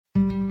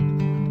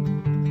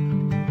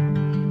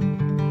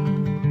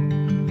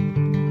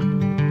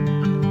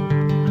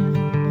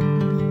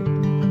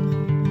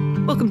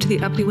welcome to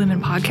the Uppity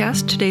Women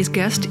podcast. Today's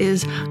guest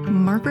is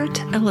Margaret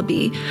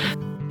Ellaby.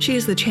 She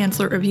is the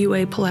Chancellor of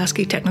UA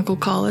Pulaski Technical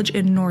College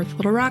in North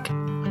Little Rock,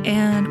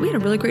 and we had a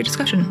really great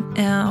discussion,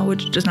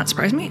 which does not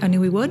surprise me. I knew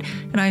we would,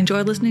 and I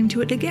enjoyed listening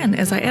to it again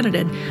as I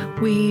edited.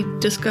 We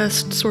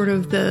discussed sort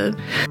of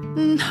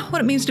what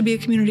it means to be a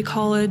community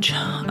college,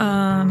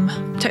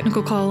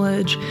 technical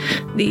college,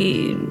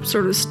 the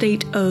sort of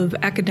state of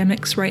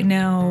academics right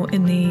now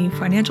in the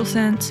financial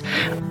sense.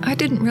 I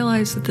didn't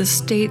realize that the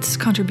state's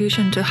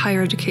contribution to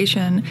higher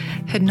education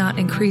had not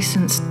increased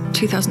since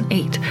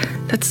 2008.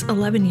 That's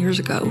 11 years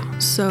ago.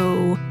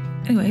 So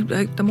anyway,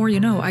 the more you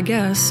know, I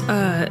guess.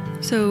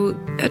 So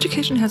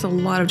education has a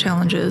lot of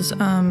challenges,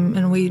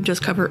 and we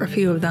just cover a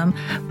few of them,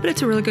 but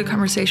it's a really good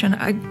conversation.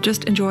 I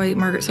just enjoy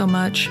Margaret so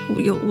much.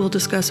 We'll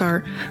discuss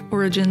our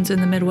origins in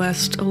the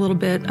Midwest a little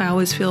bit. I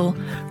always feel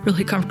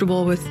really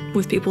comfortable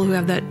with people who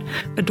have that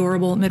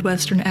adorable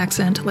Midwestern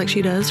accent like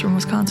she does from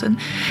Wisconsin.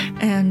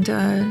 And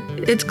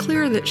it's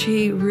clear that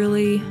she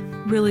really,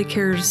 really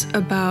cares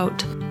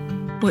about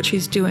what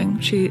she's doing.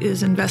 She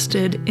is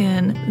invested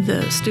in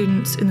the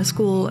students in the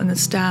school and the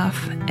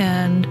staff,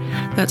 and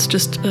that's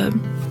just a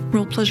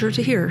real pleasure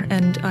to hear.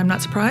 And I'm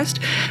not surprised.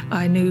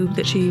 I knew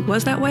that she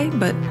was that way,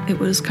 but it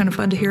was kind of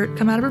fun to hear it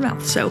come out of her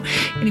mouth. So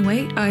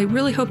anyway, I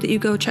really hope that you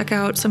go check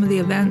out some of the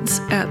events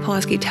at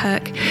Pulaski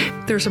Tech.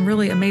 There's some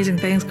really amazing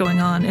things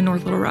going on in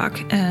North Little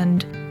Rock,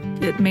 and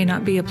it may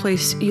not be a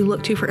place you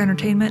look to for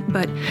entertainment,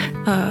 but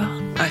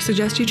I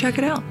suggest you check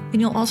it out. And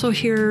you'll also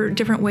hear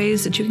different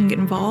ways that you can get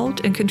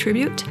involved and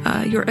contribute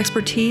your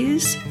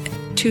expertise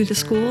to the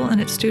school and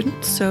its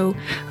students. So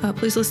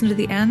please listen to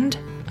the end.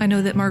 I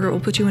know that Margaret will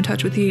put you in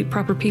touch with the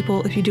proper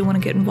people if you do want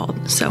to get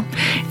involved. So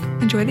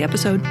enjoy the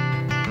episode.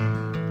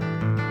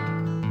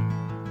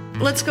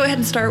 Let's go ahead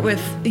and start with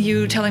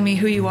you telling me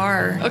who you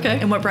are, okay,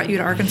 and what brought you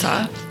to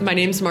Arkansas. My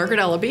name's Margaret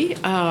Ellaby,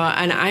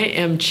 and I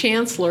am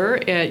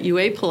Chancellor at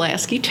UA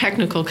Pulaski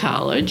Technical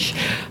College.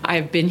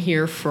 I've been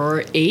here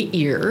for 8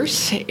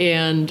 years,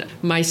 and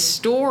my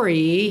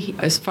story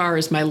as far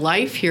as my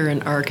life here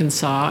in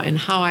Arkansas and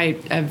how I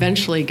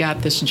eventually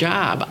got this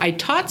job. I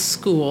taught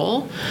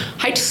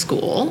high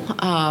school,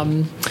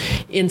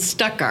 in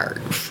Stuttgart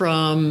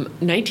from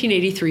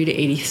 1983 to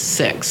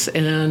 86,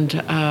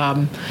 and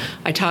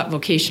I taught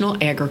vocational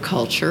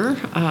agriculture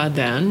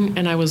then,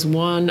 and I was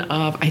one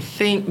of, I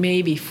think,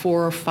 maybe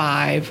 4 or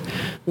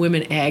 5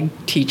 women ag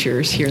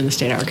teachers here in the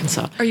state of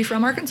Arkansas. Are you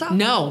from Arkansas?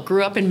 No,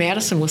 grew up in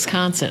Madison,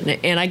 Wisconsin,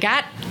 and I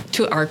got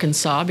to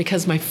Arkansas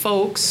because my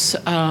folks,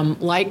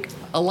 like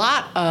a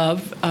lot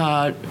of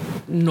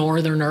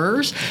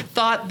Northerners,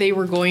 thought they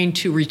were going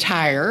to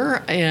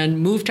retire and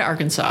move to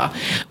Arkansas.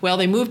 Well,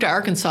 they moved to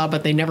Arkansas,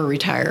 but they never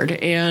retired.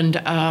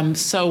 And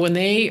so when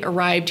they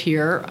arrived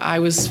here, I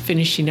was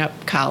finishing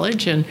up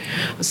college, and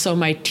so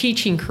my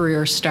teaching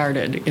career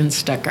started in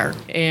Stuttgart.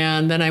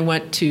 And then I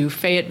went to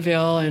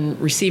Fayetteville and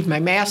received my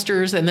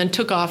master's, and then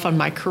took off on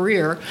my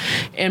career.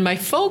 And my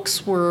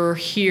folks were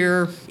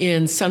here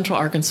in Central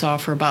Arkansas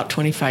for about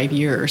 25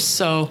 years.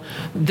 So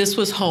this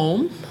was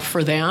home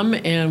for them,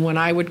 and when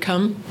I would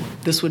come,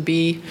 this would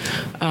be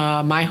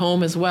my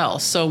home as well.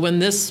 So when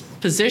this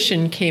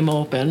position came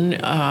open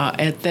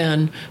at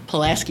then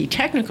Pulaski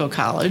Technical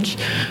College,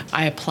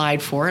 I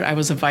applied for it. I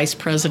was a vice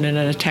president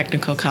at a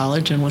technical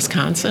college in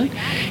Wisconsin,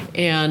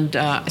 and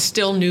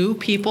still knew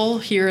people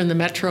here in the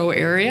metro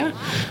area,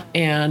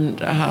 and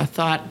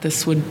thought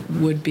this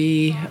would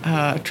be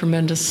a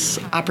tremendous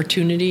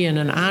opportunity and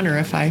an honor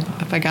if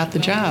I got the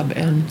job.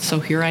 And so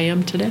here I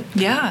am today.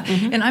 Yeah,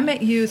 and I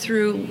met you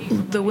through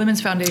the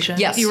Women's Foundation.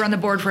 Yes. You were on the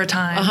board for a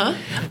time.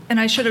 And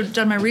I should have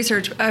done my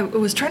research. I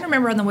was trying to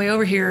remember on the way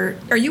over here,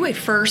 are you a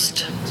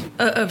first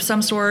of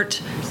some sort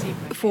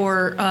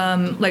for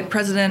like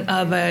president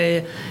of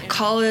a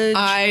college?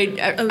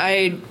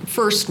 I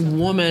first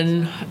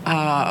woman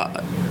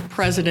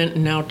president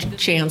and now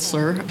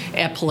chancellor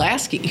at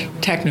Pulaski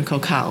Technical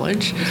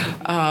College.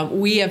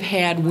 We have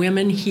had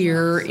women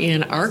here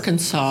in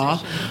Arkansas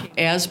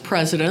as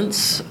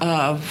presidents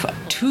of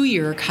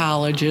 2-year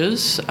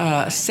colleges.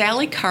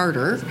 Sally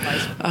Carter,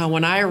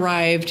 when I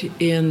arrived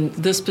in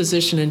this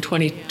position in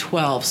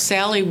 2012,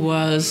 Sally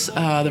was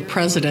the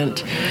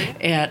president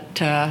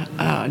at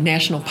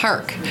National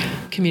Park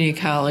Community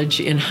College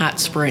in Hot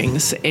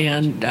Springs,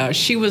 and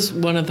she was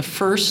one of the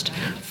first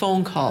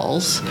phone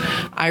calls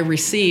I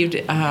received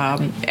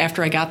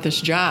after I got this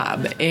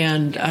job.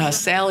 And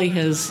Sally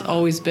has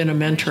always been a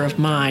mentor of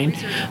mine,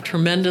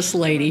 tremendous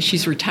lady.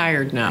 She's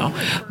retired now,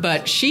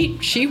 but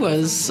she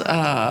was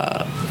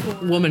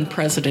woman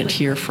president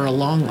here for a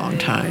long, long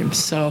time.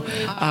 So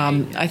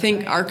I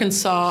think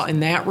Arkansas,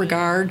 in that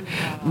regard,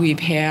 we've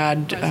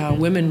had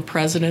women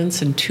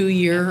presidents in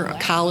 2-year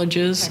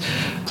colleges.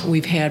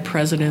 We've had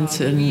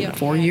presidents in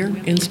 4-year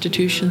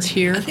institutions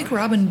here. I think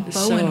Robin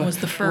Bowen was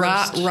the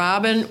first.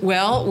 Robin,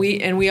 well,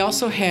 we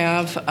also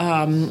have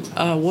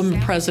a woman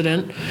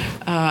president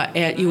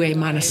at UA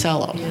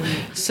Monticello.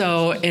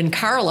 So, and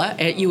Carla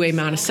at UA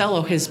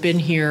Monticello has been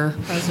here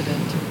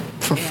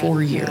for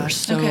 4 years.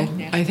 So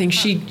Okay. I think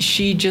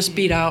she just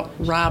beat out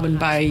Robin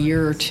by a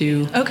year or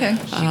two. Okay.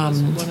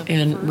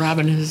 And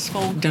Robin has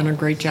done a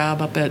great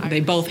job up at, they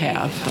both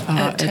have,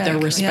 at Tech, their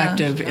yeah.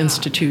 respective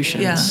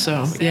institutions. Yeah.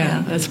 So,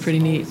 yeah, that's pretty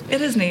neat.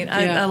 It is neat.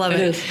 I love it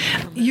it. is.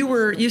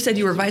 You said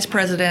you were vice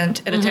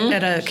president at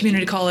at a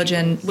community college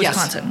in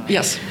Wisconsin.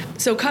 Yes.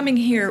 So coming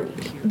here,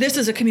 this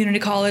is a community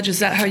college. Is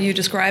that how you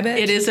describe it?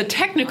 It is a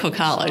technical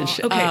college.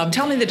 Okay,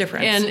 tell me the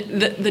difference.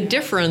 And the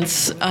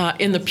difference,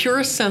 in the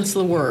purest sense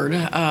of the word,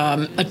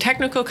 a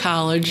technical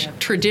college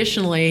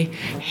traditionally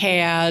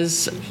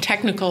has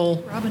technical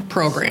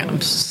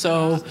programs.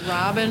 So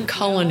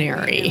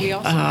culinary,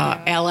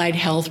 allied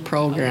health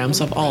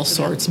programs of all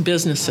sorts,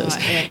 businesses.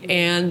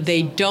 And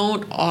they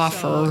don't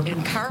offer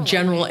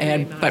general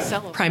ed, but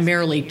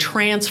primarily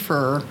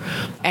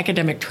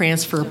academic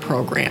transfer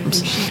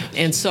programs.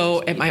 And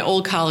so at my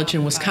old college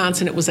in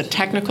Wisconsin, it was a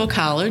technical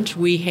college.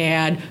 We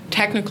had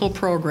technical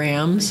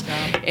programs,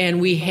 and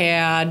we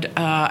had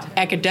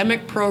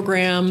academic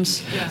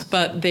programs,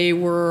 but they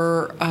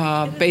were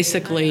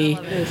basically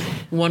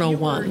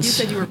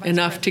 101s,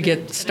 enough to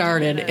get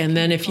started. And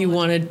then if you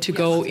wanted to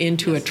go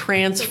into a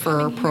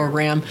transfer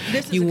program,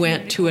 you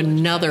went to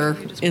another,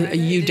 a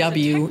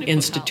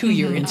UW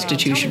two-year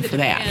institution for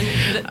that.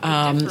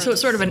 So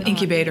it's sort of an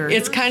incubator.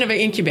 It's kind of an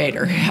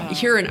incubator.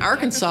 Here in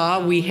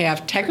Arkansas, we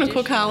have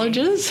technical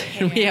colleges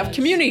and we have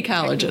community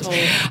colleges.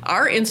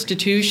 Our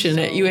institution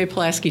at UA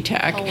Pulaski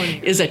Tech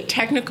is a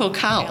technical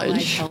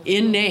college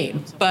in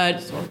name,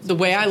 but the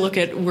way I look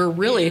at it, we're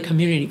really a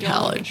community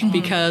college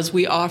because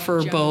we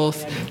offer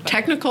both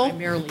technical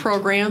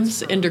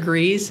programs and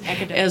degrees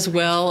as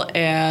well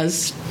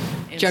as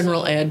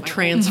general ed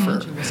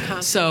transfer.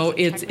 So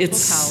it's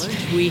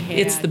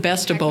the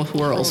best of both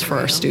worlds for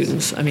our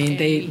students. I mean,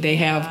 they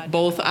have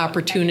both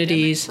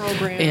opportunities,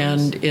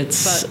 and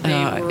it's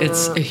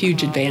a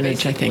huge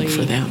advantage, I think,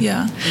 for them.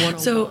 Yeah.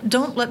 So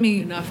don't let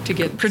me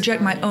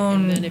project my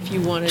own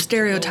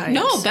stereotypes.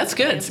 No, that's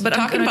good. But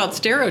talking about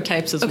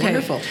stereotypes is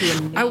wonderful.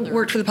 I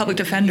worked for the public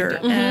defender,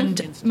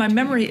 and my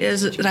memory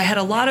is that I had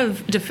a lot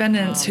of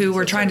defendants who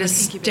were trying to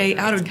stay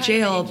out of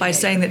jail by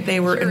saying that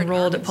they were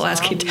enrolled at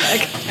Pulaski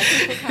Tech.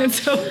 And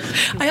so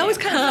I always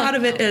kind of thought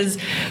of it as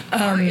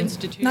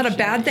not a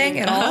bad thing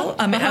at all.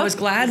 I was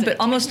glad, but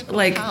almost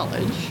like,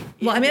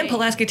 well, I'm in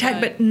Pulaski Tech,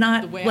 but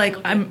not like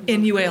I'm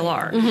in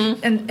UALR.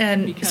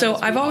 And so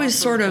I've always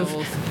sort of,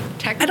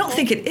 I don't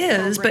think it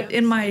is, but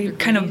in my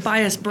kind of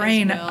biased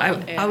brain,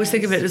 I always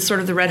think of it as sort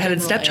of the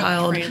redheaded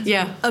stepchild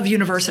of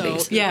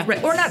universities. Yeah.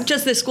 Right. Or not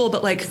just this school,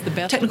 but like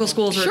technical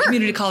schools or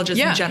community colleges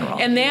in general.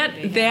 And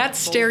that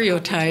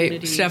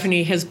stereotype,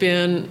 Stephanie, has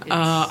been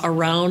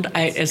around,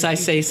 as I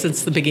say,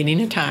 since the beginning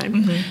of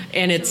time.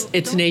 And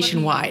it's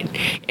nationwide.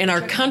 And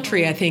our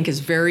country, I think, is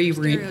very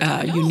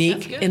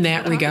unique in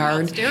that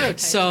regard.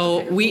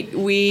 So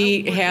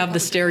we have the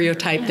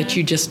stereotype that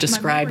you just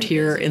described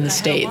here in the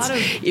States.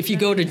 If you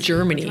go to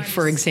Germany,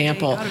 for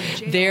example,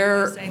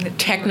 their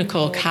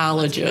technical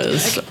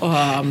colleges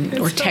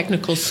or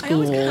technical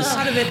schools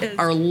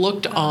are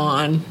looked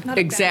on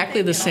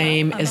exactly the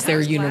same as their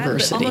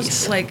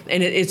universities.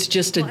 And it's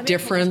just a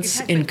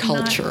difference in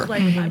culture.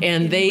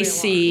 And they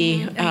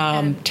see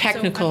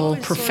technical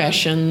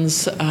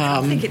professions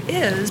of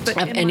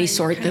any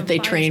sort that they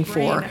train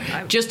for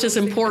just as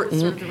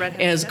important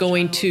as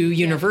going to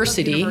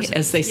university,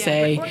 as they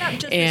say,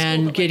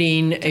 and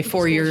getting a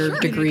 4-year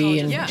degree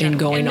and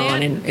going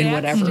on in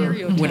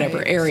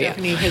whatever area.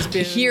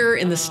 Here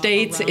in the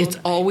States, it's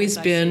always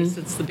been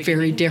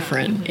very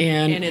different,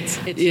 and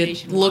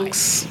it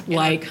looks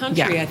like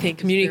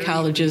community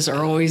colleges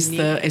are always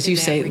as you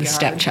say, the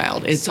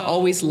stepchild. It's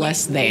always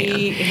less than,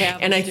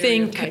 and I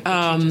think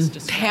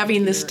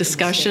having this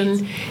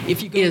discussion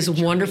is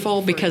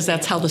wonderful because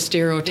that's how the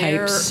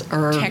stereotypes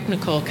are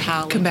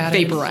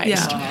vaporized.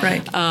 Yeah,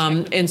 right.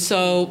 And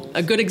so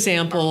a good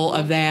example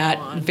of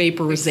that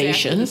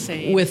vaporization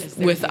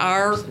with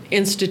our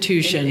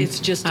institution,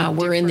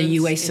 we're in the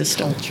UA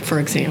system, for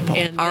example.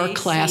 Our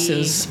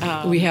classes,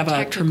 we have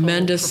a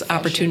tremendous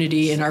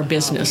opportunity in our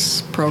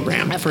business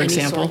program, for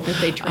example.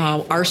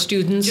 Our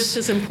students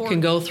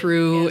can go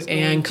through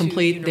and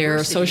complete their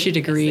associate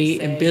degree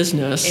in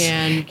business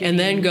and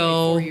then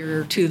go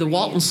to the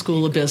Walton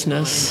School of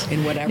Business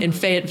in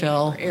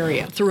Fayetteville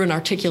through an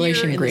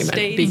articulation agreement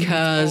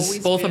because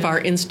both of our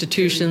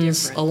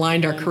institutions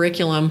aligned our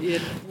curriculum,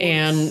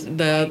 and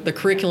the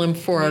curriculum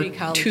for our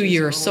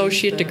 2-year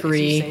associate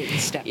degree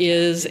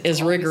is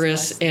as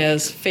rigorous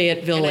as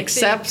Fayetteville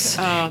accepts,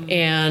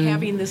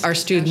 and our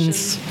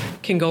students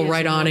can go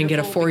right on and get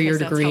a 4-year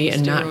degree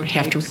and not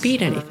have to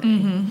repeat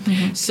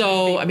anything.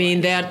 So, I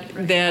mean, that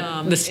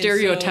the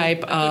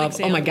stereotype of,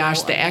 oh my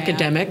gosh, the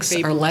academics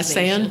are less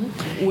than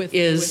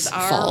is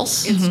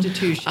false.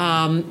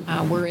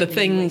 The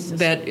thing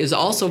that is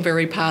also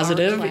very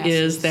positive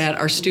is that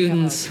our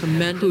students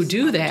who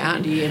do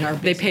that,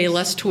 they pay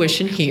less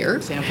tuition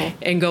here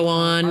and go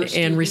on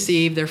and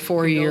receive their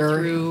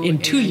 4-year in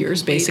 2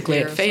 years basically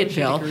at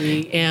Fayetteville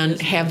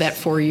and have that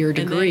 4-year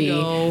degree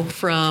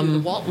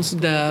from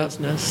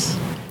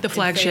The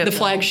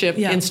flagship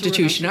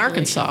institution,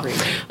 Arkansas.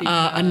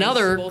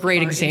 Another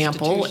great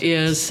example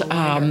is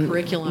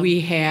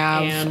we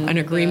have an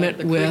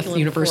agreement with the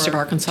University of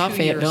Arkansas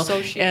Fayetteville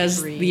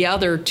as the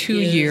other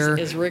 2-year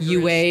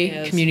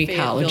UA community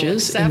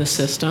colleges in the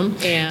system,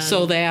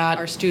 so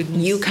that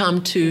you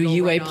come to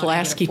UA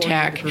Pulaski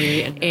Tech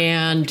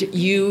and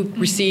you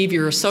receive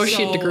your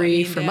associate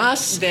degree from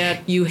us.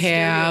 You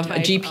have a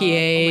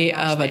GPA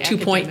of a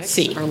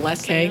 2.C,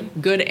 okay,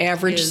 good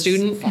average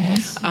student.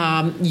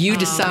 You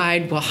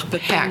decide, well,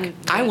 heck,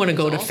 I want to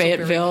go to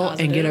Fayetteville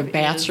and get a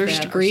bachelor's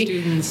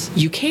degree.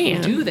 You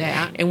can do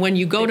that, and when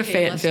you go to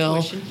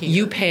Fayetteville,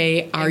 you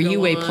pay our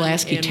UA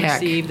Pulaski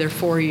Tech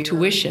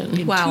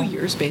tuition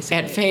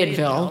at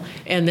Fayetteville,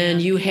 and then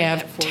you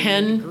have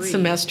 10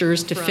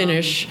 semesters to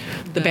finish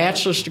the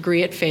bachelor's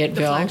degree at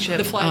Fayetteville.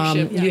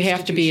 You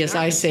have to be, as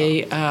I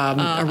say,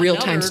 a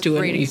real-time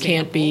student. You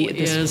can't be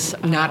this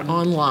not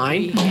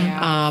online,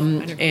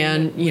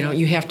 and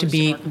you have to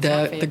meet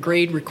the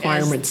grade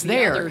requirements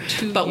there.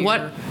 But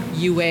what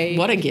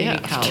a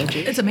gift!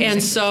 It's amazing.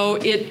 And so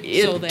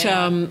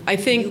I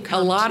think a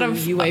lot of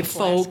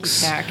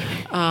folks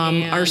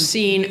are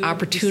seeing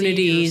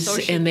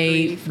opportunities, and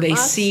they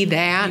see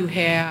that,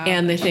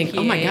 and they think,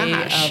 oh my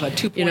gosh,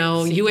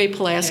 UA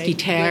Pulaski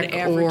Tech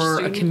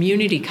or a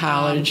community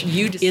college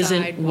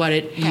isn't what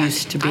it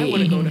used to be.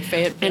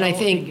 And I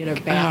think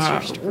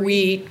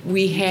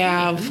we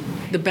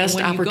have the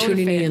best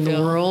opportunity in the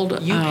world,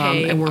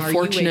 and we're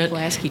fortunate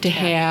to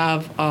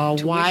have a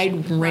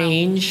wide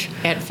range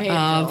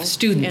of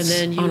students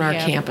on our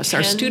campus.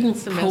 Our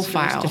student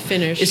profile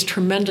is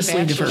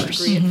tremendously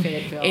diverse,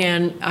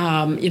 and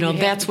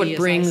that's what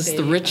brings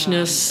the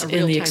richness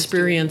and the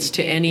experience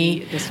to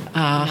any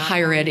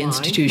higher ed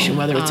institution,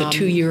 whether it's a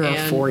 2-year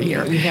or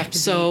 4-year.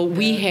 So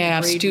we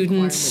have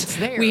students.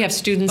 We have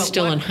students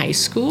still in high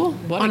school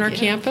on our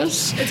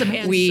campus.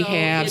 We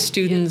have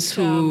students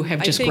who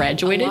have just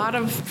graduated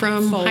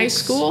from high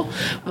school.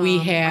 We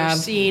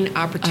have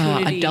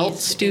adult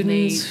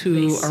students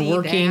who are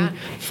working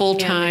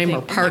full-time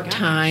or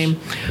part-time.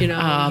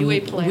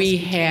 We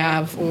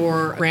have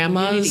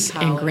grandmas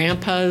and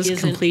grandpas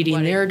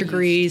completing their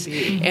degrees,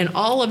 and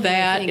all of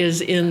that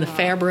is in the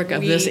fabric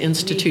of this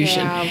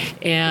institution.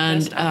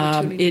 And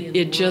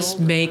it just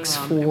makes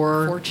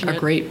for a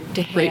great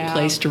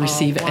place to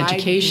receive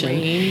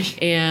education.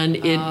 And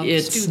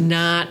it's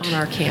not on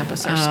our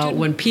campus.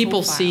 When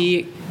people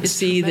see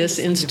this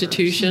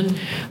institution,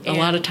 a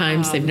lot of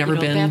times they've never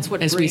been,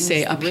 as we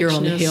say, up here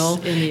on the hill,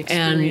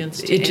 and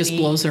it just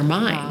blows their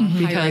mind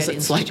because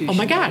it's like, oh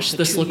my gosh,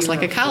 this looks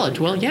like a college.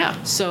 Well, yeah,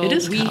 it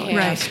is a college.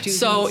 Right.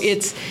 So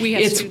it's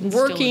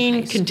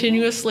working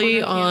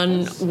continuously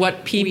on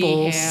what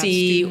people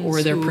see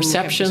or their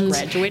perceptions,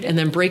 and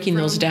then breaking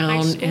those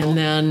down, and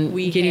then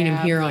getting them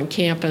here on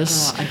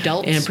campus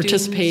and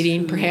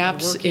participating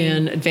perhaps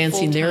in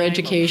advancing their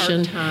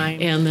education,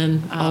 and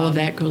then all of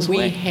that goes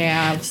away.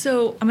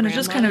 So I'm going to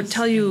just kind of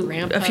tell you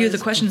a few of the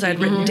questions I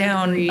had written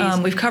down.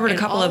 We've covered a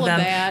couple of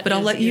them, but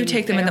I'll let you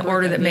take them in the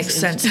order that makes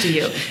sense to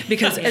you.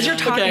 Because as you're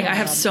talking, I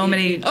have so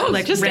many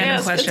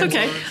random questions. It's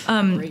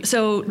okay.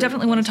 So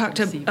definitely want to talk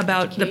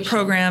about the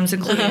programs,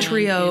 including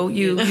TRIO.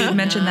 You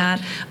mentioned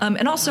that.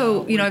 And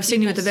also, I've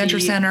seen you at the Venture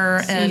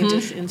Center,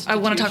 and I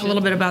want to talk a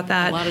little bit about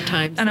that.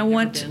 And I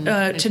want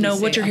to know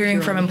what you're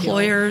hearing from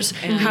employers,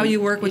 how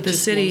you work with the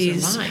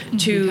cities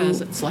to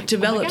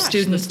develop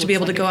students to be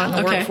able to go out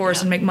in the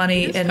workforce and make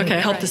money and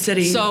help the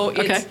city. So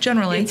it's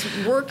generally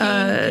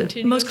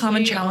most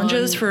common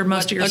challenges for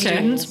most of your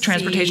students,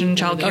 transportation,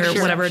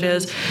 childcare, whatever it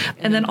is.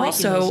 And then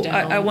also,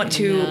 I want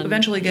to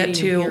eventually get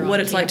to what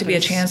it's like to be a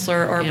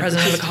chancellor or a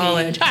president of a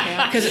college,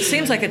 because it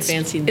seems like it's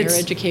their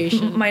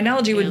education. My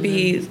analogy would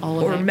be,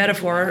 or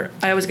metaphor,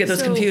 I always get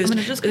those confused,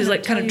 is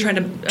like kind of trying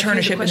to turn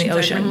a ship in the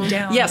ocean.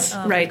 Yes,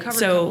 right.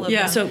 So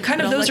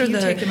kind of those are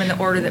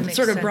the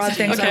sort of broad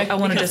things I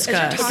want to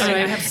discuss.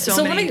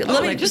 So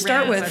let me just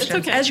start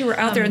with, as you were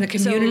out there in the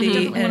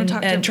community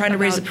and trying to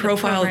raise the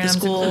profile of the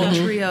school,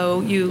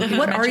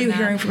 what are you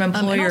hearing from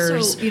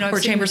employers or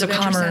chambers of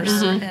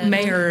commerce,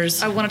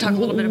 mayors? I want to talk a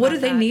little bit about what do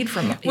they need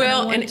from you?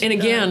 Well, and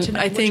again,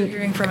 I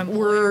think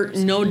we're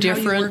no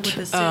different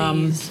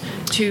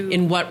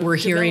in what we're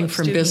hearing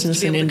from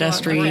business and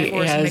industry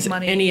as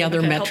any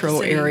other metro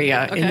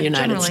area in the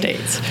United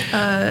States.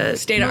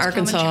 State of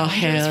Arkansas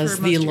has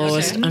the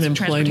lowest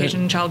unemployment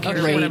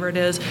rate, whatever it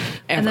is,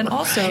 and then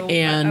also,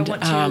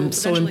 and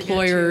so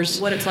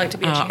employers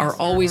are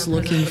always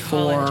looking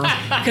for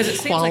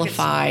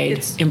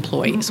qualified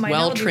employees,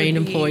 well-trained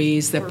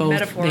employees that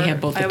they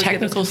have both the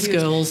technical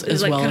skills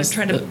as well as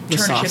the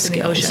soft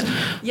skills.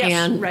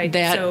 And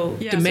that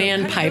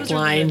demand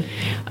pipeline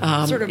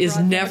is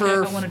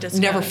never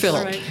never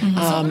filled. Right.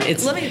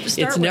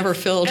 It's never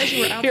filled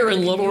here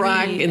in Little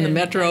Rock in the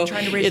metro.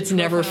 It's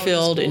never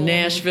filled in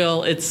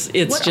Nashville. It's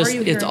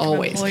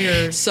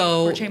always.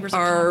 So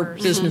our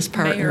business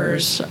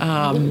partners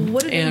and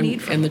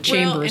the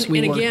chambers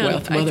we work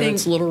with, whether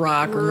it's Little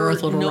Rock or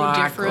North Little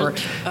Rock or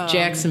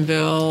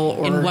Jacksonville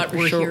or in what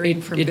we're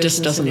hearing from it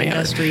just doesn't matter.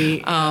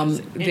 industry,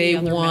 They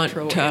want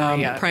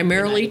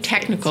primarily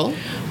technical.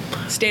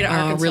 State of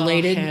Arkansas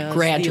related has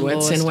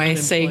graduates, the and when I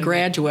lowest say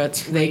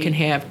graduates, they can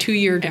have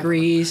 2-year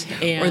degrees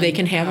or they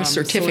can have a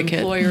certificate.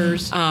 So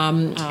employers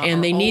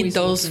and they need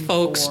those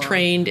folks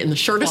trained in the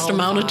shortest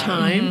amount of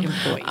time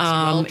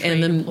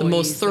and the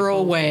most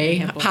thorough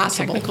way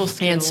possible.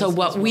 And so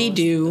what we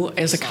do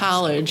as a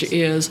college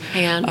is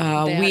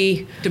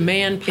we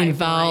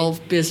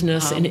involve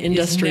business and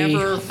industry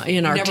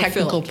in our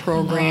technical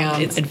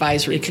program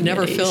advisory committees.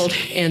 never filled.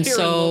 And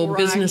so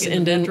business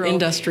and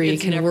industry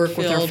can work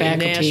with our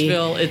faculty.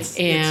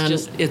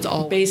 It's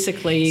all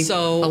basically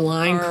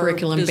align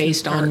curriculum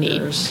based on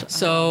need.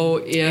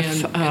 So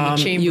if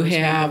you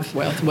have,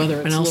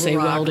 whether it's Little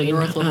Rock,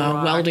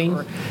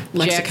 welding,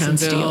 Lexicon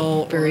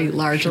Steel, very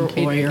large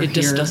employer it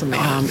just here, doesn't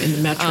matter. in the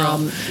metro.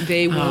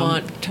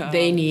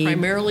 They need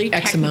primarily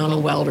X amount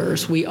of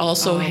welders. We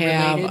also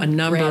have a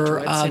number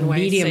of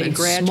medium and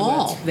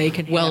small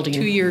welding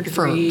 2-year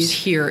firms degrees,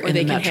 here in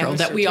the metro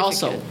that we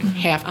also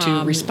have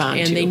to respond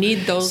to. and they need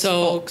those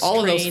folks all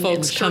of those trained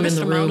folks in the come in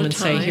the shortest room amount and of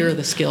say, time, here are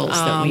the skills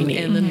that we need.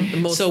 and the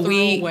most so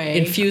we thorough way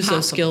infuse those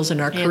possible. skills in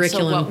our And so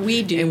curriculum, what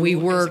we do and we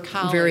as a work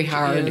college very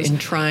hard is, in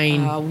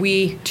trying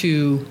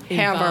to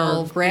have our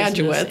involve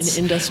graduates business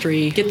and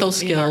industry get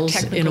those in our skills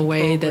in a technical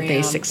way that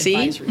they program succeed,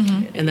 advisory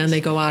committees. and then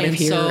they go out of And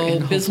here so and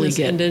hopefully business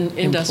get and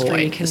industry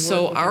employed. can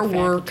So work with our the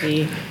work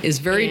faculty is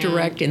very and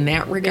direct in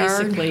that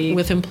regard basically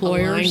with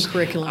employers. align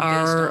curriculum based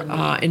Our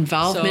on need.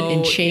 involvement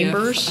in So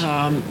chambers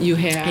if, you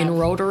have and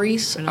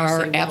rotaries when I are say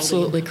welding,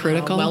 absolutely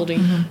critical.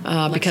 welding,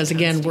 Because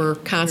again, we're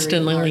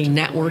constantly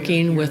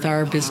networking with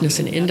our business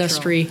and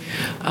industry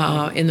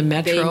in the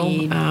metro,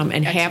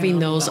 and having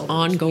those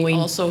ongoing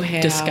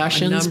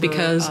discussions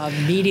because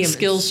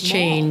skills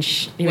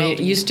change. It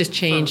used to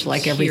change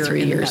like every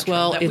 3 years.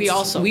 Well,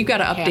 we've got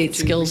to update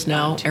skills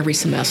now every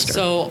semester.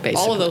 So basically.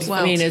 all of those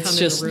I mean, it's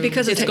just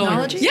Because of it's going-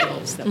 technology? Yeah.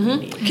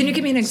 Can you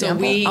give me an So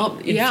example?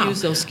 we Yeah.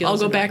 infuse those skills. I'll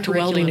go in our back to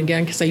welding curriculum,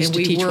 again because I used and to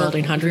we teach work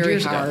welding 100 very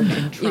years ago. hard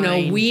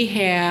in We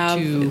have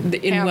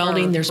in have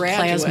welding our there's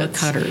plasma graduates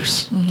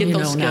cutters. get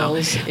those now.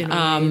 skills in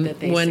a way that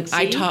they When I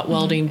succeed, taught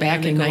welding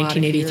back they in go out of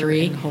here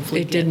 1983, and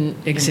hopefully it get didn't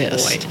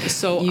exist. employed.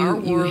 So you, our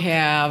you work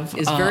have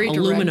is very direct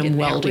aluminum in that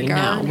welding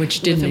now, regard which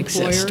with didn't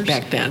exist employers.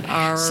 back then.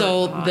 Our,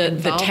 So the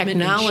involvement in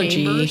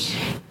technology chambers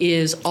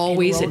is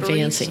always and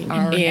rotaries advancing,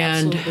 are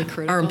and absolutely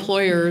critical. our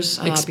employers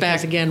Because,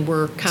 expect again,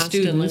 we're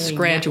constantly students,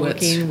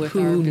 graduates networking with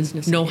our who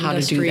business know and how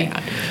to do industry,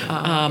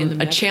 that. in the A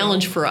metro,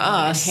 challenge for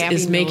us and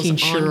is having making those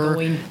sure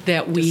ongoing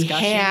that we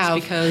discussions have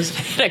because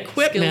that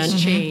equipment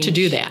skills change. to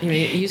do that. I mean,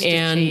 it used to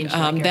And change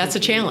like every that's a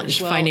 2 years.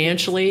 challenge Well,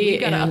 financially we've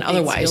gotta and update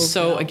otherwise. skills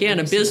So now again,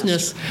 a every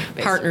business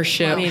semester,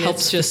 partnership basically. I mean,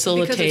 helps it's just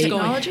facilitate.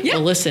 technology?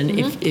 Well, listen,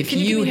 if Can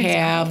you you give me an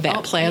have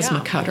example? that plasma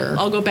Yeah. cutter,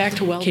 I'll go back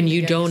to welding. can you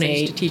again, 'cause I used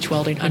donate to teach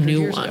welding a 100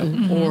 new years ago.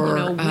 one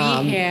or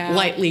we have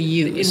lightly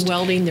used in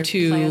welding there's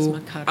to plasma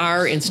cutters.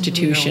 our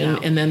institution, now.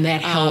 and then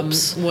that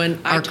helps when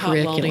I our taught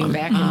welding curriculum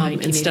back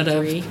in instead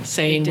of 1983,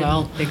 saying, it didn't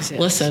well, exist.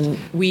 listen,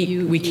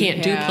 we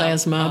can't do have,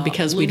 plasma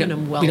because we don't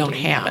aluminum have welding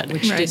it. now,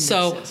 which didn't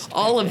So exist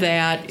all of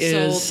that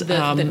is So the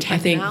I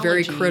think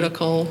very technology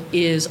critical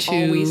is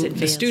always to the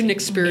advancing. student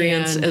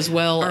experience And as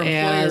well our as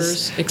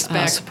employers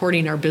expect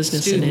supporting our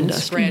business and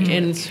students, industry.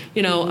 And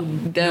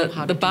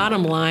graduates the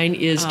bottom line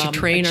is to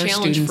train a our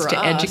challenge students for to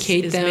us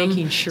educate is them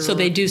making sure so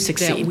they do that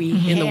succeed we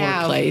in the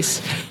have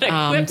workplace.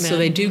 equipment So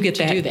they do get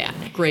to that, do that.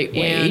 great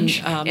And,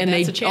 wage, and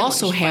that's a they challenge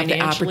also have the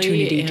financially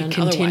opportunity to and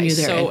continue otherwise.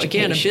 their So education.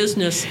 again, a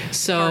business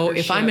So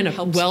if I'm in a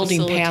partnership welding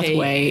helps facilitate,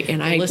 pathway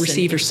and I listen,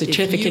 receive a if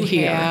certificate you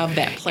here, have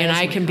that and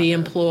I plasma can be cutter,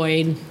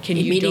 employed can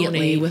you immediately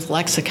donate with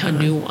Lexicon, a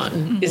new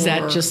one. Is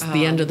that or, just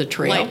the end of the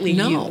trail? lightly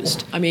No.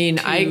 used I mean,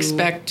 I to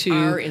expect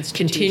our to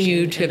institution,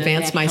 continue to and then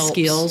advance that my helps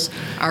skills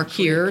our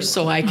here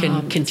so I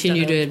can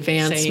continue to instead of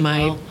advance saying, my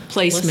well,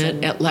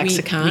 placement listen, at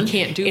Lexicon. we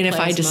can't do and if I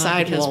plasma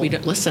decide, because well, we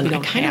don't- listen, we I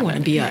don't kind of have want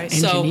to it. be an Right.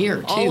 So engineer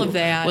too. all of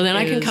that well, then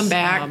I can is, come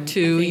back I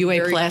to think UA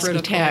very Pulaski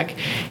critical Tech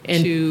to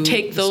and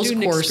take those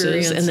student courses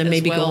experience and then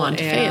maybe as go well on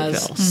to as,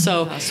 Fayetteville.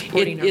 So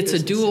supporting our it's a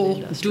business dual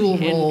and industry.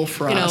 role And,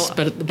 for you know, us.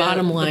 But the the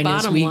bottom line is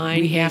bottom we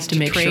line have is to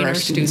make train sure our our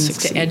students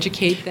students to succeed.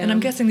 educate them. And I'm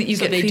guessing that you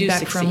so get they do feedback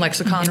from succeed.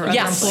 Lexicon or other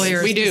Yes,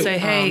 employers we do. to say,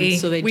 hey,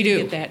 so they we do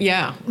do. get that.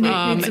 Yeah. Make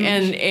some-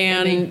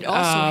 And they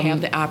also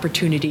have the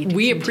opportunity to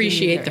we continue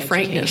appreciate their the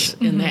frankness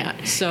education. in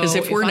that. So Because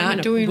if we're if I'm not in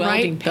a doing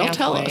welding right, they'll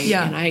tell us. pathway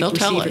Yeah. and I They'll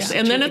tell receive a us.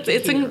 And then it's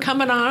certificate here,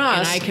 incumbent on us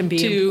and I can be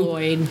to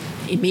employed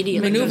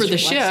immediately maneuver goes the to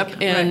ship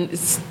lexicon. and Right.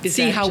 Is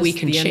see that how we just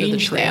can the end of the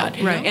change trail?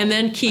 that, Right. and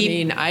then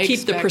I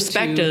keep the expect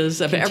perspectives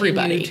to of continue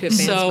everybody. to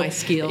advance So my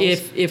skills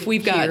if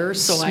we've got here,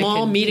 so I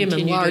small, can medium, and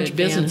continue to large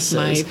advance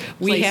my businesses,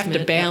 we have to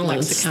placement at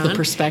balance the Lexicon.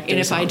 perspectives. And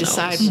if I on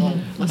decide, those. well,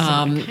 listen,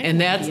 I kinda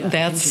And wanna be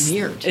that's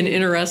engineer an too.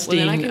 interesting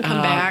Well, then I can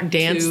come back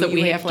dance to that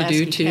we UA have to do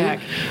Pulaski too. Tech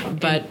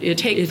But and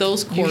take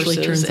those usually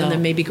courses turns and then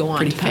out maybe go on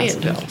pretty to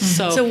Fayetteville. positive.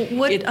 So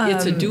what,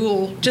 it's a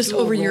dual just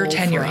dual over your role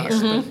tenure for here.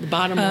 us, but the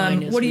bottom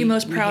line is what are you we-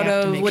 most we proud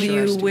have to of? make What do sure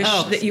our you students- wish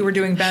Oh. that you were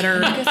doing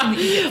better? I'm guessing that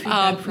you get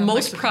feedback from most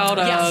Lexicon proud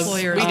of-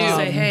 employers we to do.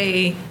 say,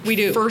 hey, We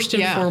do. First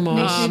and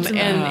foremost,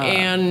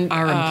 and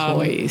our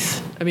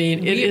employees. I mean,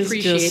 it we is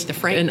appreciate just the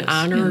frankness an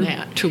honor in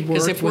that. to 'Cause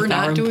work if we're with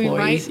not our doing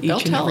employees right, they'll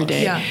each and tell every us.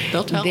 day. Yeah.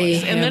 They'll tell They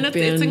us. And then have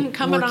it's been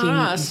incumbent on working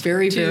us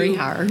very, to very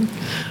hard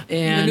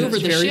and maneuver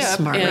the very ship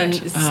smart.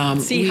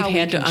 and See we've how we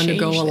had to can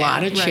undergo change a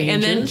lot that. of Right. changes,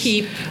 and then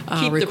keep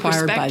the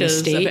required by the perspectives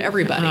state, of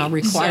everybody,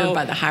 required So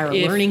by the Higher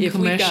if- Learning if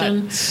we've got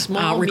Commission,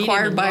 small,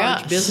 required medium, by and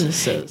large us.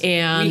 businesses,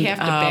 And we have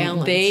to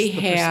balance. they the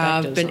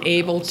have perspectives been on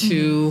able those.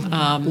 to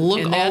Look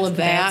and all of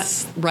that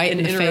that's right in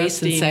an the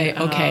face and say,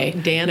 interesting, okay,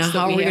 dance now that how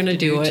are we we have going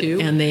to to do do it? too.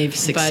 And they've But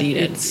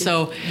succeeded. it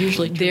So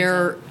usually turns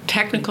their out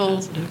technical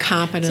positive.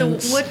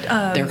 competence, So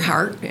what, their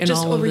heart, and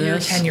just all over of your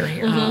this, tenure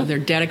here, their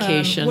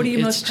dedication. what are you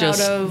it's most proud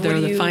just, of? They're What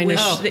do the you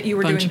finest wish that you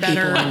were bunch doing of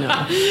people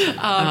better?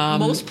 I know.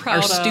 most proud our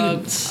of,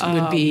 students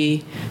would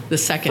be the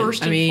second.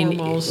 first I and mean,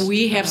 foremost,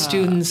 we have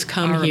students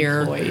come our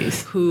here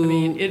employees. who I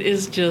mean, it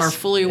is just are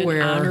fully an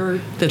aware honor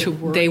that to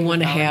work they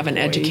want to with our have an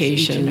employees each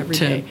education and every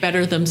to day.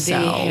 better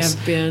themselves.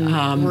 They have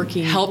been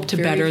working help to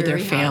very, better their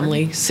very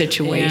family hard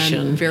situation,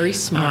 and very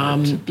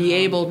smart. be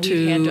able We've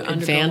to, had to undergo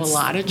advance a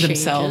lot of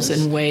themselves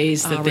changes, in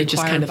ways that they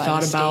just kind required of by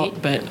thought the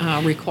about. state,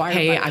 But required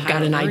hey, by the I've got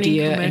Higher an Learning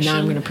idea, and now I'm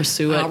Commission, going to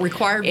pursue it.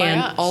 required by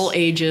and us. all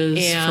ages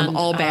And, from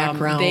all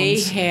backgrounds. they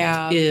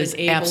have is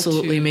been able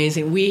absolutely to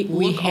amazing. We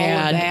look all of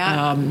had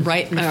that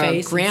right in the a face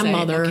and say,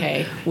 grandmother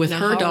okay, with now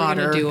her how are we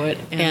gonna daughter, do it?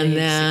 And and they've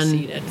then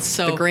succeeded.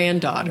 So the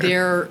granddaughter.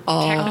 their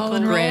all technical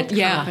enrolled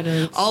yeah,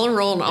 competence, all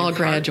enrolled and all their heart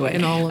graduate.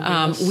 in all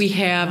of this, we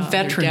have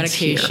their veterans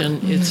dedication.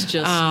 here. It's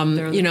just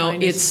they're the you know,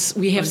 finest it's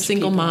we have bunch of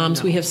single people I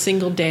moms, we know. have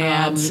single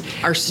dads.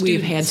 Our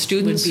We've had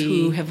students students would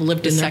be who have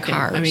lived the in their second.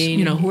 cars. I mean,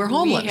 you know, who are we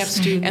homeless, have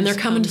students and they're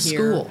coming to come here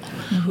school.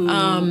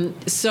 who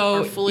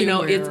So are fully you know,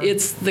 aware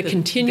it's the that they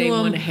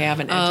continuum wanna have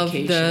an of the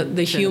education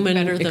to human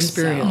better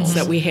experience themselves,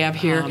 that we have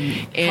here, help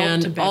to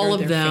and better all of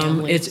their them.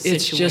 family It's just they're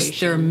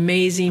situation,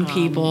 amazing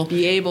people.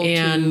 be able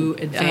and,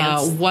 to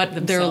advance what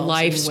their themselves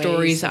life in ways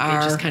stories that they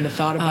are, just kind of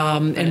thought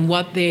about, but, and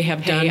what they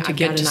have hey, done to I've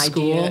get got to an idea,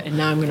 school, and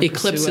now I'm gonna pursue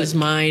eclipses it.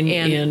 mine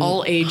And in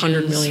all ages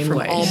 100 million from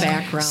ways. all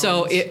backgrounds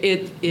So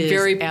it is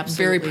very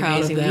absolutely very proud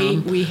amazing.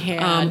 of them. We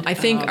had, I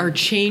think our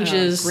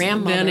changes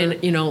grandmother then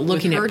in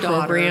looking with her at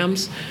daughter,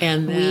 programs,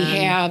 and we then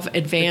have the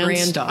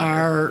advanced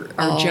granddaughter,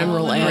 our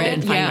general all ed enrolled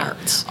and in fine fine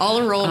arts, all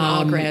enrolled and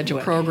all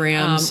graduate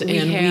programs, We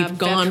and have we've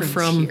gone veterans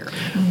from here.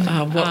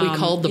 what we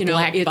called the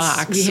black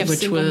box, we have which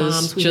single was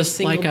moms, we have just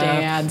single like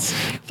dads. a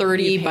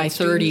 30 We've by had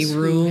 30 students who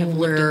have room lived in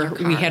where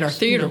their we had our cars,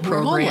 theater who are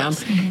program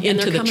homeless, and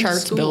into they're the coming to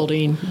Charts school.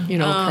 building,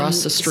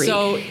 across the street.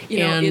 So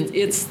and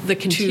it's the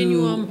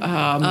continuum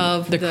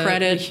of the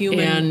credit human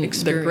and the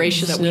experience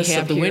graciousness that we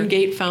have of the here.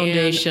 Wingate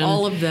Foundation. And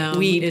all of them.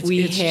 We It's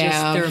just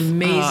have they're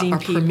amazing a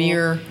people.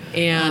 premier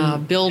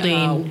and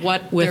building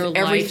what with their life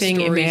everything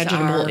stories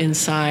imaginable are,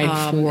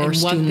 inside for and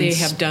students what they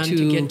have done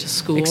to get to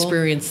school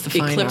experience the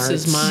fine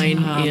eclipses arts,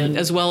 mine in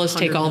as well as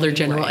take all their 100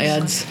 general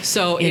million eds. ways.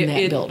 So in it, that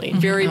it building.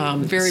 very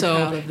so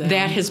proud of them.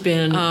 That has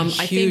been a I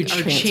think huge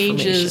our transformation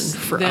changes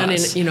for then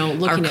us. in,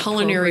 looking our at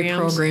culinary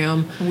programs,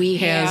 program we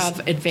has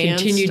have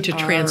advanced continued to our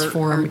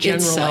transform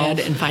general itself. ed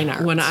and fine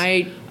arts. When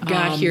I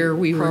got here,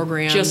 we were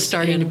programs, just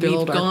starting to and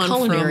build we've our gone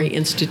culinary from,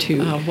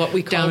 institute, what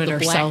we call down at the our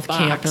Black South Box,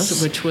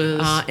 campus, which was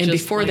and just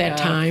before like that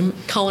a time,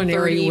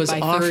 culinary 30 was by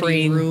 30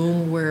 offering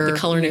room where the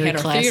culinary we had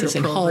our classes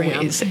in theater program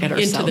hallways at our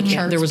into South the campus.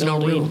 Charts There was no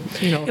building, room,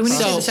 And when you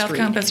say so- the South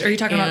Campus, are you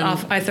talking about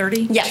off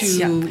I-30?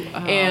 Yes.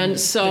 and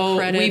so the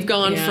credit we've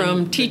gone and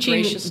from the teaching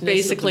graciousness of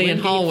basically the in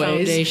Wingate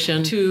hallways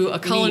Foundation. to a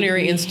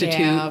culinary We institute,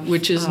 have,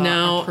 which is a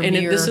now, and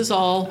premier, this is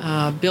all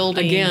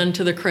building again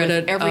to the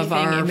credit with of everything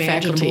our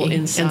imaginable faculty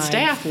inside and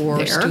staff for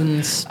there.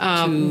 students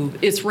to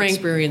It's ranked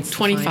experience the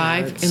 25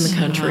 fine arts. in the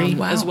country,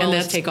 Wow. as well And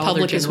as that's take all their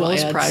public as well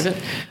as general eds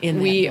private. in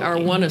that We are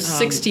building. one of So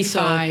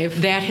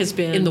 65 that has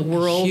been in the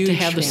world to huge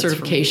have the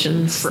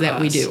transformation certifications for that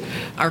we us. do.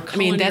 Our I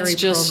mean, that's culinary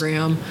just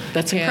program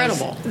that's has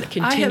incredible.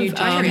 I have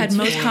had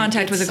most transform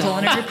contact with the itself.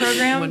 culinary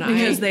program When I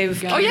because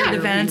they've got catered here,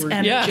 events, we were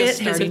and just it has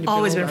starting to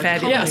always build been our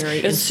fabulous. culinary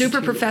It's super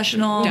institute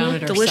professional, down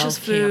at our delicious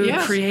South food,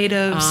 campus.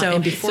 creative. So,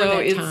 and before that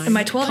it's- time, and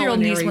my 12-year-old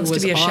niece culinary wants to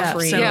was be a chef.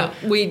 offering- So yeah,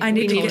 I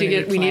need to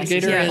get we need to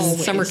get her in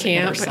Yes. summer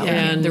camp, Yes.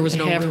 and there was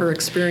no have room. her And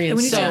experience.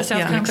 when you say So- the South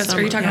yeah, Campus, next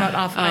are you talking summer. about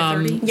off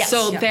I-30? Yes.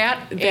 So Yeah. that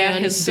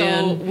has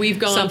been we've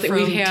gone something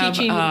from we have,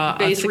 teaching a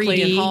basically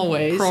 3D in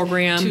hallways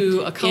program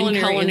to a in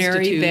culinary Culinary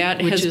institute,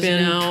 that which has is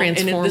been now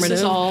transformative. And this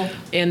is all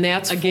and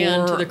that's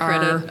again for to the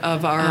credit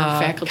of our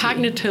faculty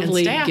cognitively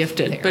and staff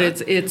gifted, there. but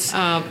it's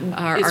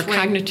our It's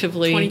ranked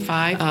cognitively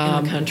 25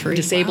 in the country.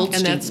 disabled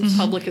And that's students.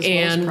 public as well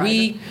as and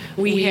private.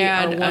 we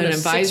had are one an of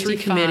advisory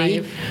 65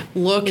 committee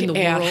look in the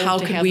at world how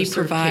to could have we the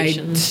provide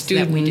certifications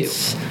that we do.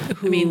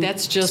 students I mean,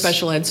 that's just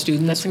special ed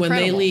students that's when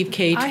they incredible. leave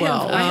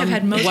K-12. I have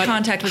had most what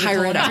contact with the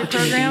higher ed culinary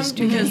program opportunities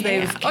do because we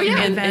they've have? given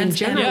and events,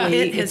 generally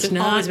it has it's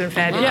not always been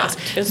fabulous.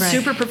 It's Right.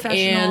 Super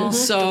professional, and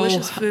so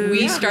delicious food,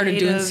 we started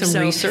doing creative,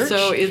 some research.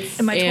 So it's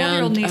and my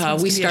 12-year-old niece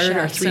wants we to be a started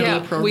our chef, 3-day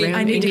so program.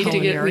 I need to in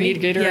culinary. we need to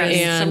get her Yes.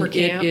 in and summer it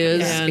camp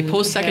is and a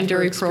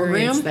post-secondary have her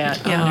experience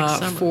program that next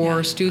summer.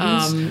 for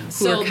students who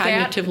so are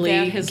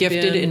cognitively that has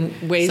gifted been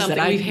in ways that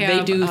something we they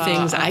have, do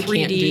things a I can't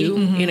 3D do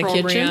in a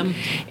kitchen. program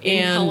in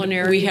And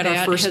culinary we had our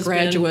that first has been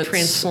graduates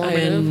transformative,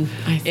 in,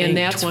 I think, and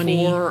that's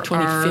for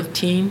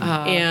 2015,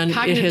 our, and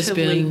it has cognitively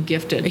been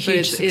gifted, a but huge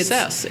it's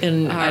success.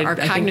 And our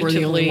I think we're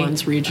the only cognitively,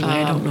 ones regionally.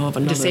 I don't know of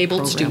another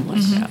disabled program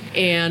students. like that.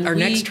 And our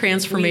next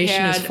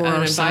transformation is for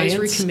our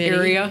advisory committee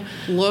area.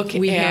 look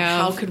We at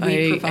have how could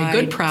we provide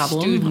a good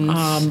problem,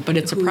 students but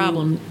it's a who,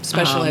 problem,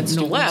 special ed no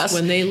students, less,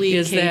 when they leave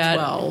is that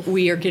K-12,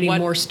 we are getting what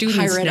more students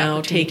higher ed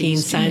now taking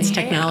opportunities do science, we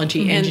have?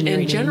 technology, And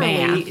engineering, generally,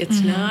 and math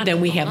it's not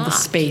than we have a the lot.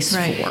 space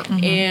Right. for.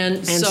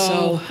 And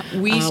so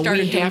we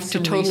started we doing have to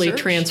some totally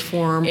research,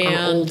 transform our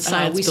and, old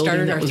science we building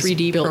started that our was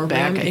 3D built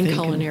program back, I in think,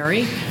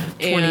 culinary,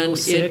 and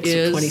 2006 it or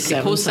is 27,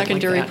 a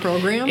post-secondary something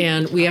like that. program,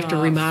 And we have to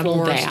remodel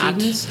for that.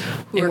 students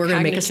who And are we're going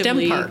to make a STEM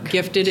cognitively park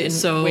gifted in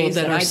so ways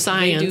that our they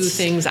science do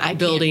things I can't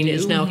building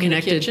is do now in the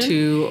connected kitchen.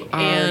 to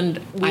our And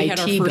we had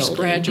our IT first building.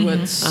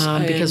 graduates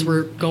Because in,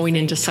 we're going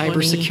into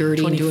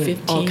cybersecurity and doing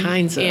all 2015,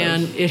 kinds of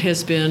and it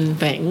has been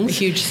things. a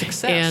huge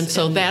success. And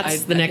so And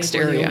that's I the next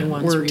think we're the area only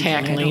ones we're regionally.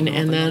 I don't tackling. know of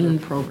And then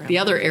another program the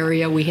other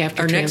area we have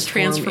to Our next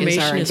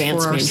transformation is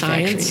for our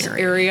science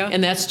area.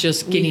 And that's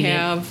just We getting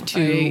have it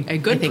to a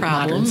good I think,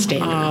 problem, modern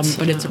standards.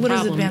 but it's a What is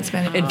problem. advanced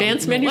manufacturing?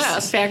 Advanced No less,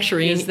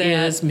 manufacturing is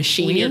that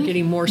machining. we are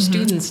getting more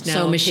students now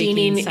So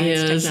machining taking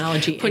science, is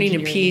technology, putting a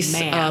engineering, piece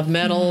and math of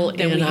metal that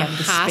in we a have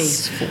the Haas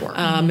space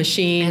for.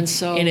 machine, And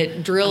so,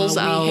 it drills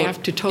we out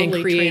have to totally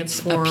and creates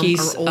transform a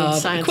piece our old of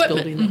science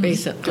equipment, building that was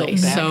basically.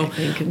 built back, So I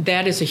think, in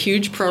that is a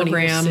huge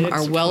program. 2006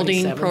 Our or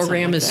welding 27,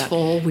 program something is like that.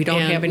 full. We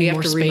don't And have we any have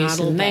more to space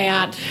remodel in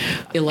that. that.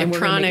 And we're gonna make a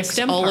Electronics,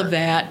 STEM all park of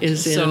that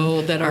is in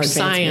so that our our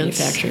science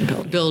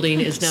science building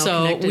is now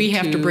So connected we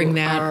have to bring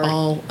that our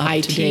all up to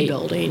IT date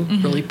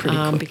building really pretty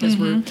quickly. because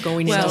we're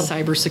going Well, into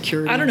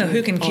cybersecurity. I don't know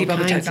who can all keep up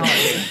with kinds of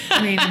technology.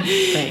 I mean,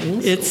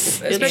 things.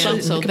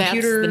 especially so the that's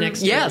computer the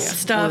next Yes. area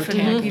stuff, we're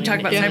and you talk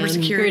about tackling.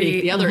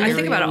 cybersecurity. The other I area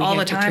think about it we all the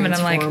have to time, and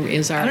I'm like, transform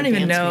is our I don't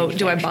even advanced know.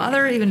 Do I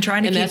bother even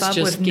trying to And keep that's up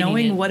just with getting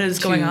knowing it what is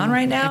going on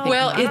right now?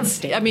 Well, I don't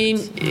it's. know. I mean,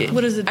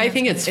 What is I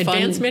think it's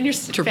advanced fun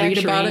to read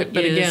about it,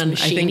 but is again, I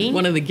think machining.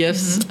 one of the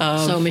gifts of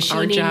So our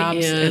machining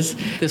jobs is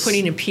is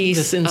putting a piece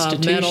this of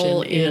institution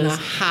metal in a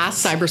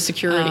Haas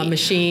cybersecurity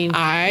machine,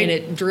 and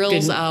it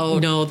drills didn't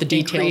out know the and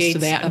details to creates a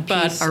that,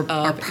 but piece our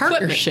of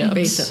partnerships, equipment,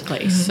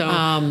 basically.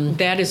 So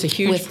that is a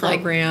huge with, like,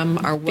 program.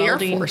 Our the Air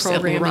welding Force at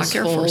program Little is Rock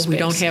Air full. Force We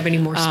don't Base. have any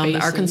more space. The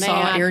in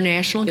Arkansas that. Air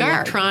National Guard,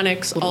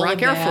 Electronics, Little all Rock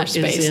of Air that Force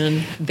is Base. in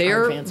our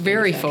They're advanced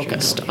very manufacturing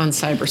focused building. on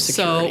cybersecurity.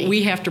 So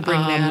we have to bring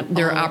that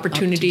There are all up to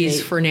opportunities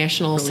date. for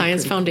National Really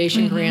Science pretty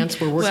Foundation grants.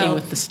 We're working Well,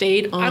 with the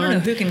state on. I don't know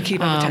who can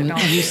keep up with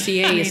technology.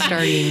 UCA is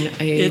starting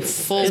a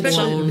especially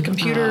full-blown the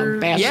computer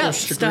bachelor's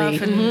stuff,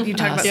 degree and you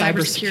talk about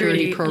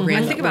cybersecurity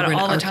program. I think about it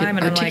all the time,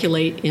 and I'm like, I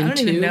articulate don't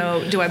even into,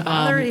 know. Do I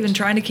bother even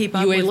trying to keep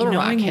up UA with Little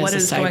Rock knowing has what a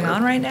is going cyber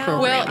on right now?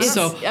 program. Well, it's-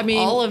 so I mean,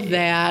 all of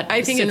that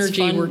I think it's synergy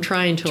fun we're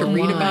trying to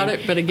read align. about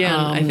it, but again,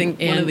 I think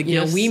one of the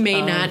gifts we may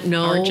of not our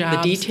know the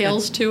jobs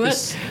details at to it,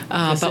 this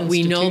but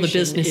we know the institution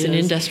business and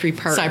is industry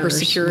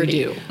partners. cybersecurity. We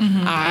do.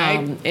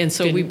 And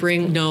so we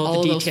bring know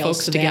all the those details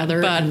folks to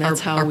together, that, and but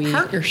that's how our we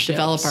partnerships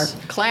develop our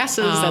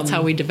classes. That's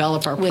how we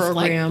develop our with, like,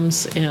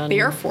 programs and the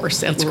Air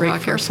Force at It's Little great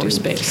Rock for Air our Force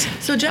students.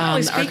 Base. So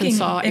generally speaking,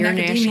 Arkansas in Air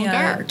National academia,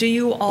 Guard. do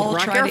you all Little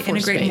Rock try Air to Force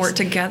integrate Base. more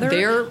together,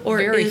 They're or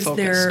very is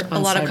there focused a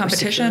on lot of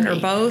competition, or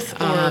cybersecurity. both?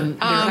 There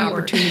are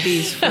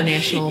opportunities for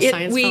National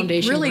Science we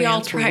Foundation really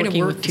all grants. We're try to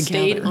working work with the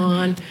state together.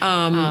 on.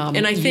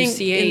 And I think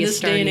UCA in is this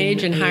day and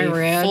age in starting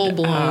higher a ed,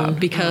 full-blown,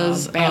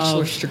 because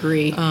bachelor's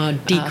degree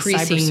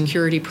decreasing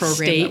cybersecurity program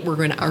state that we're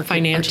going to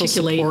financial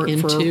articulate support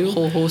into for a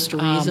whole host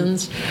of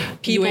reasons,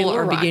 people UA Little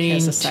are Rock beginning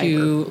has a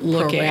to cyber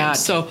look program. at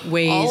So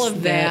ways all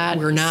of that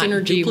we're not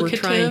synergy we're duplicative,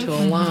 trying to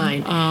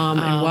align,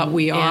 and what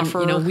we and,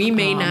 offer. you know, we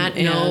may not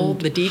know and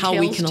the details how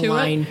we can to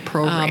align it,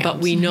 programs, but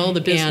we know the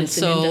and business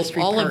and so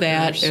industry all of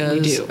that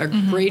partners. is We do. a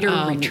greater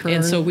return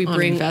and so we on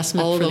bring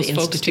investment all of for those the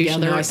folks institution.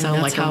 together, Now I and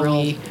sound that's like a how real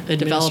we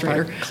develop our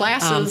administrator.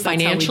 classes, that's how we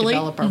financially,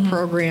 develop our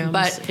programs,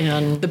 but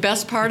and the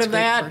best part it's of great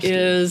for that our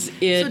students. is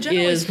it So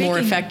generally is more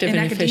speaking, effective in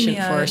and efficient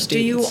for academia, our students. Do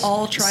you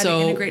all try So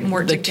to integrate and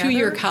work the together?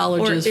 two-year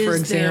colleges, or for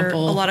is there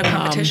example, a lot of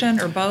competition,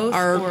 or both?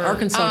 Our or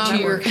Arkansas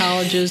two-year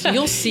colleges,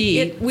 you'll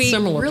see we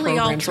similar really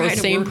all programs, try or to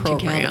same work together.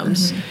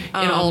 programs in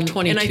all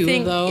 22 and I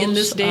think of those. in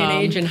this day and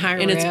age in higher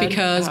and it's ed,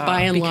 because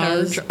by and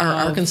large because our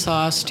of,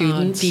 Arkansas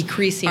students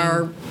decreasing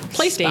are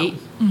place-bound.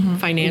 state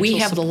financial We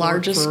have the support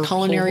largest for a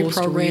culinary whole host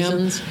of program.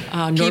 reasons.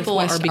 People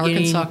Northwest are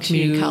beginning Arkansas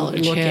Community to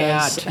College look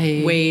has at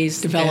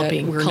ways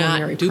developing that we're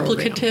culinary not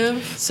duplicative.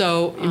 program.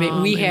 So I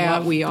mean, we and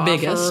have what we the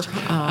biggest,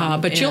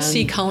 offer, but you'll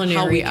see and how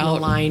culinary we can out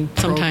align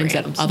sometimes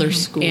programs. at other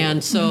schools,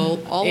 And so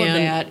all of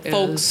that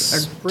folks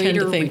is a tend to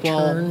greater think,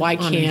 well, return why on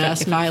can't if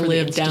investment I for the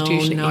live down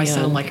institution? Now I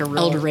sound in like a real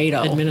El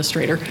Dorado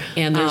administrator.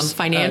 and there's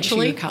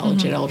Financially, a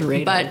college at El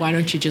Dorado, but why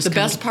don't you just the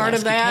come best to part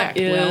of Pulaski that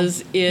Tech? Well,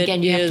 is it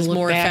again, you have is to look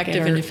more back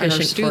effective at and our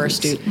efficient for our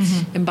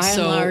students. And by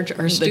So and large,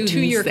 our the students,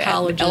 two-year that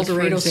colleges, El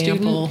Dorado for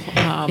example,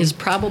 student is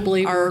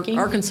probably our working.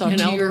 Arkansas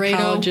in El two-year Dorado.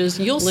 colleges.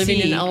 You'll living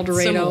see in El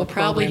Dorado similar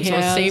probably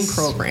programs, has or same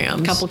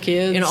programs, a couple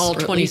kids in all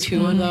or at least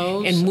 22 one of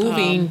those, and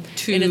moving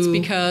to and it's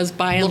because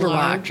by and Little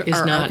large, Rock is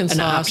our not Arkansas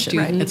an option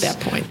students at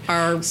that point.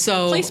 are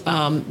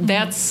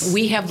that's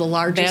We have the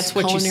largest that's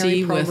what you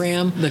culinary see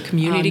program, with the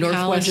community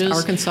Northwest colleges,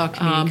 Arkansas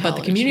Community but the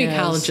College community has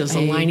colleges a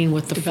aligning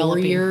with the 4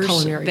 developing years.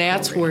 culinary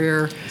That's program.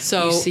 where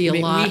you see a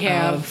lot we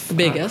have of the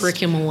biggest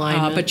curriculum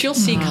alignment, but you'll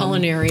see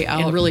culinary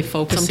out and really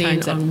focusing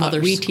sometimes on on what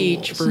other we schools.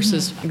 teach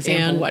versus Example,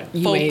 and what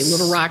UA folks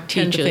Little Rock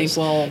tend to teaches,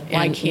 think, well,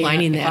 why and can't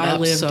lining if that I up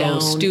live so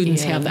down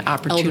students in have the El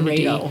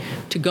opportunity Dorado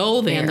to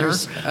go there, and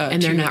there's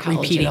and they're not junior college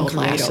repeating at El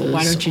Dorado. classes.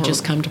 Why don't you or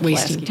just come to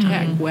wasting Pulaski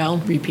Tech? time? Well,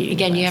 repeating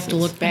Again, you have to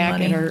classes. look back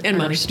money. at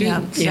our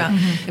students. Yeah.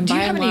 And Do you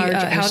by have and any, large,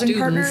 our housing students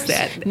partners?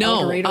 that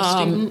No, El Dorado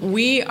student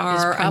we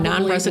are a probably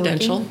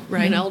non-residential working,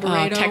 right, in El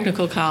Dorado,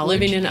 technical college,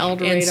 living in El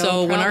Dorado, and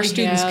so when our probably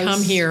students has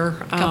come here,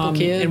 a couple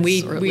kids, and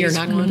we or at are least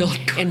not going to one,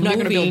 build and not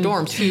going to build moving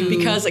dorms to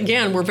because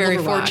again we're very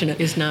Little Rock fortunate.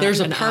 is not There's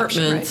an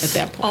option, apartments right,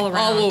 at that point. All around.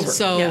 all over.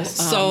 So, yes.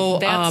 So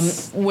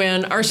that's-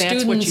 when our that's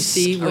students what you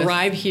see with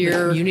arrive the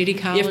here, community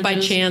if by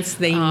colleges, chance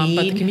they but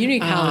need the community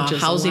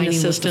colleges housing aligning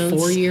with the assistance,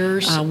 4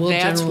 years, we'll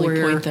that's generally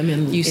where point them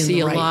in. You in see the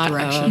a right lot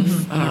direction.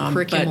 of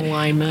curriculum But,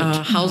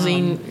 alignment.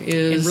 Housing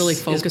is and really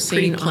is focusing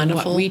pretty on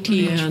plentiful what we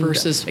teach and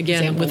versus, again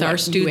example, with our what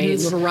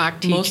students. UA Little Rock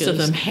Most of teaches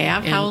them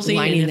have and housing,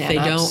 lining and if that they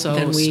up don't, so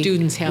then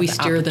students have we the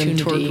steer them toward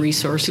opportunity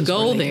resources to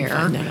go where they can there,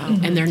 find that out.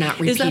 and they're not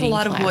repeating Is that a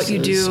lot of what you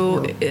classes do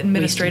or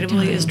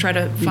administratively? Is try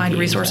to find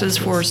resources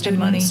for student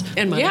money?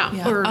 and money.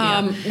 Yeah. Or,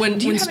 Yeah. when Do you when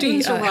have any,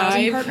 students housing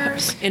arrive,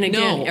 partners? and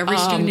again, No, every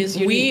student is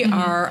unique. we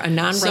are a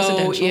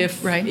non-residential. So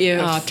if- Right.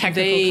 if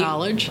technical they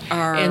college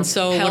are and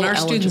so Pell when our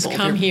students eligible,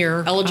 come they're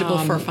here, eligible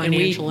for and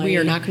financial we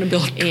are aid, not going to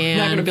build and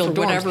not going to build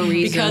for dorms whatever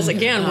reason, because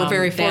again we're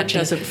very that fortunate.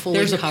 doesn't fully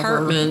There's cover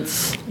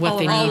apartments what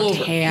they all need over. to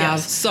have.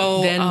 Yes.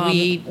 So then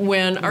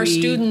when our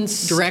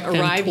students direct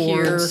them arrive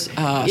towards,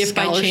 here, if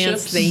by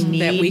chance they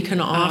need that we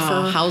can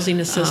offer housing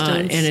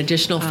assistance and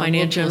additional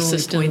financial we'll generally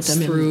point assistance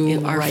them through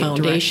in the our right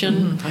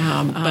foundation.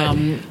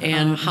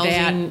 and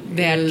housing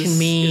that is can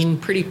mean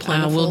pretty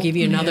plentiful. we'll give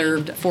you another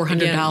And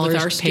 $400 with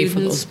our to pay for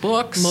students, those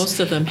books. Most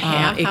of them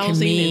have It can housing,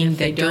 mean and if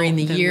they that during don't,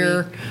 the then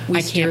year we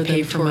I steer can't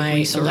pay them for toward my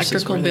resources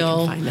electrical where they can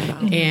bill. find that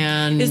out.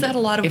 And Is that a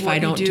lot of if what I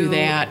don't you do do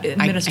that, I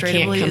can't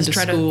administratively come is to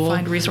try to school.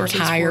 find resources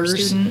for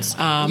Tires, students?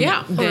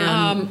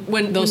 then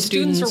when those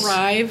students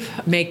arrive,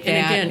 make and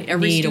that again,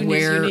 every need student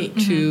is aware unique.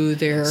 to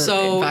their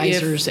So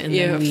advisors, if, and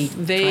then if we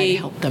they try to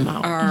help them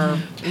out. are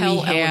Pell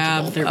we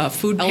have eligible, their a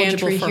food eligible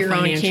pantry for here on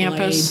financial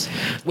campus, aid,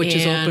 which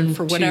is and open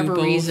for whatever to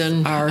both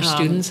reason our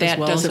students that as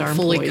well as doesn't our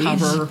fully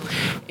employees. cover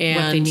And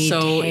what they need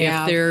so to if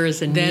have. there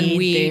is a Then need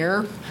we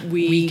there,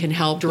 we can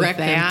help direct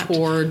with them that.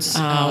 towards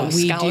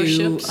We do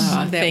scholarships,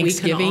 that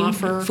Thanksgiving, we can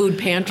offer, food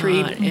pantry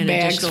and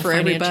bags additional for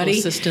financial everybody,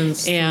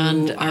 assistance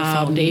and through our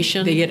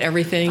foundation. They get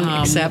everything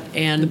except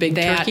and the big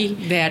that- turkey.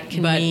 that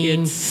can but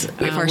mean, it's,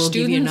 if if our our we'll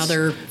give you students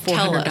another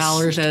tell us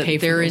 $400 to that pay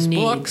for they're those in need,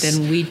 books,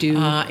 then we do.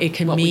 it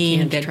can what we mean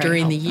can to that try to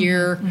during the help them.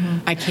 year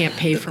I can't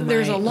pay for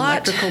There's my a lot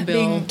electrical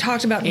bill being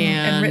talked about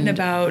and written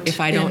about if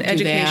I don't in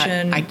do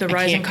education, that, the I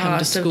rising can't come to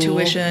cost of school,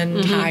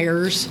 tuition,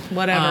 tires,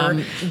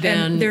 whatever.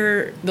 then and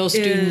there those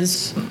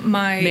is students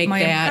my make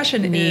that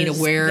impression need is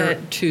aware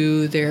that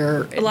to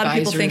their a lot of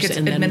people think it's advisors,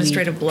 and then we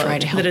administrative bloat try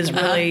to help that is them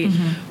out. really.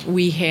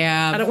 We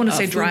have. I don't want to a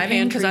say food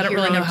driving because I don't pantry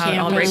really know here how it on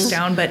all breaks campus,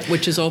 down, but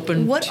which is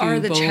open what to are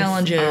the both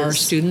challenges? our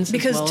students as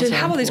because well to as our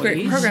have all these great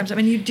employees. programs, I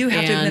mean, you do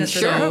have to And administer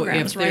so the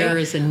programs, if right? there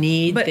is a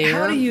need But there,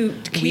 how do you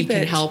we keep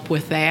can it? help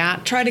with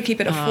that. Try to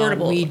keep it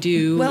affordable. We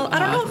do. Well, I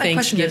don't know what my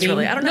question is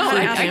really. I don't know No, how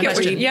to I ask get that what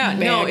question. you- Yeah,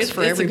 no, Bags it's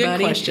for a good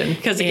everybody. question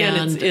because again,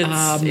 And,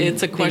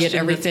 it's a they get question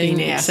everything that's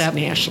being asked except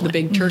nationally. the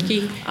big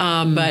turkey.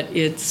 But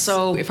it's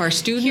So if our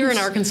students here in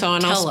Arkansas,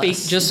 and I'll tell speak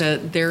us just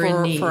that they're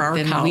for- in need, for our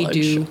then college,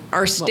 we do.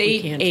 Our what we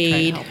state can to try to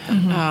aid help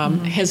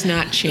them. has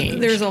not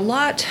changed. There's a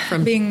lot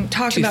from being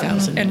talked about and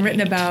 2008.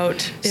 written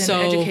about in So,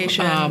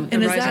 education. and the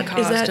is rising that-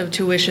 cost of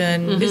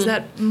tuition. Is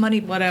that money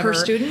whatever per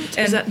student?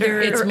 And Is that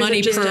there, it's or is money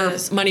it just per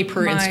as money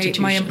per my,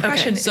 institution. My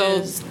impression Okay. So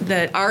is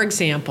that our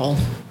example,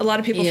 a lot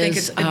of people think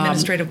is it's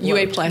administrative bloat.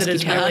 UA that Pulaski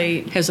is Tech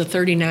really. has a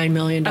 $39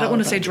 million. I don't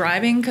want to say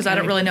driving because I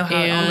don't really know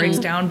how it all breaks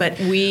down, but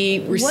we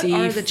what are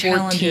receive the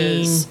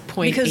challenges?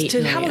 Because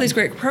to have all these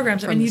great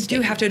programs, I mean, you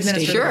do have to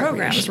administer the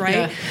programs,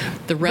 right?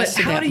 The rest But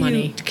of how that do you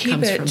money keep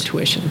comes it- from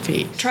tuition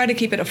fees. Try to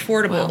keep it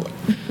affordable.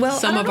 Well,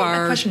 Some I don't of know what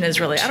our my question is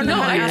really. I don't know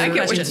how to ask I a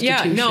get question. what,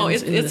 yeah, no,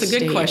 institutions in it's the a good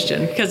state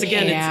question because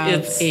again, have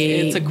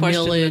it's it's a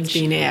question that's millage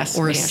being asked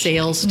or a nationally.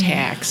 sales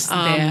tax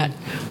that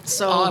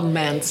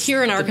augments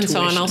Here in the Arkansas,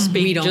 and I'll tuition.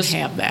 speak we don't just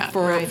have that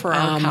for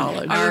our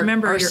college. I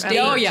remember our your state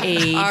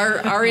aid.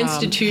 our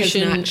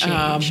institution has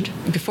not changed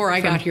before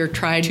I got here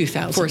tried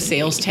for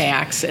sales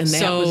tax, and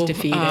that was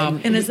defeated.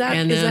 And is that-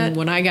 and is then that-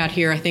 when I got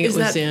here, I think is it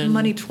was that in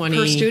money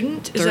per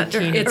student? Is that-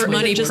 2013. or It's is it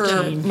money just per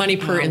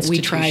a- institution.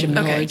 We tried a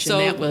millage, So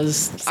and that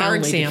was our our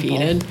example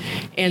defeated.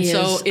 And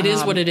so is, it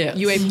is what it is.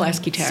 UA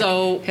Pulaski Tech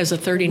So has a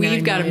 $39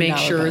 we've got to make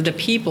million sure budget. the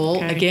people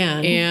Okay.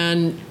 again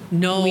and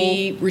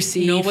We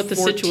receive know what the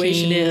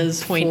situation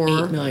is for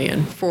 14.8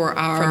 million for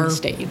our from the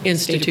state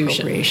institution.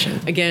 appropriation.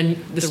 Again,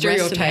 the rest of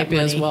stereotype that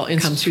is, money well,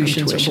 comes from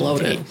institutions are tuition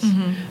bloated. fees.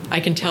 I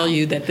can tell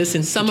you that this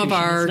institution Some of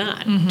our is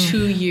not.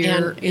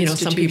 2-year And,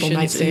 some people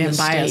might say I'm institutions in the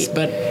biased, state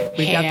but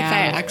we've got the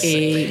have facts.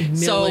 a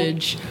So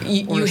millage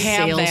you or have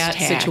sales that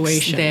tax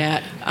situation.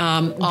 that then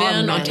on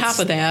augments top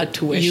of that, the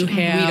tuition. you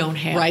have We don't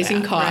have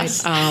rising that.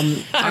 costs.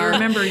 I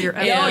remember your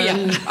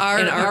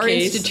And our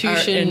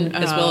institution, and,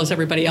 as well as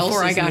everybody else,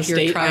 before I in got the here,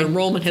 state, tried our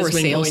enrollment has for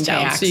been sales going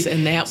down, tax,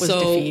 and that was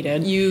so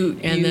defeated.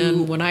 And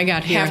then when I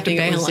got here, I have to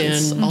think it was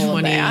balance in all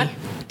of that.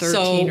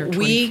 2013 or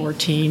we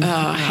 2014.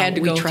 had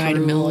to we go tried a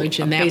through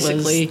millage, and that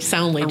basically was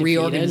soundly a defeated.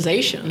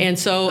 reorganization. And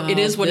so it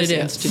is what it this is.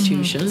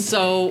 institution.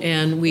 So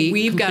And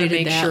we've got to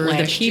completed make that sure that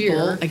last people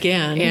year.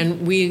 again,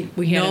 And we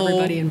had know,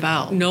 everybody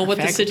involved. know Our what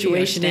the faculty, our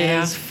situation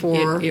staff. is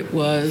for It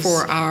was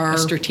for our a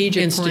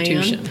strategic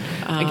institution.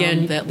 plan,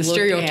 Again, that the looked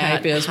stereotype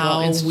at is, how well,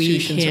 we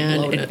institutions are can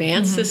bloated.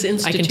 advance this I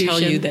institution. can tell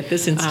you that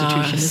this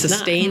institution is not.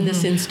 sustain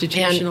this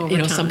institution And, over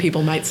time. some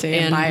people might say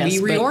I'm and biased,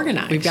 we but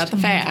reorganize. we've got the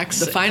facts.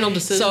 The final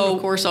decision, So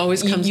of course,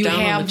 always comes you down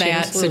have on the that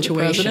chancellor or the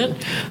situation.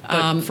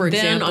 president. For then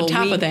example, on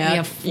top we of that,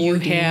 have 4 you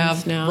deans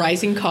have now.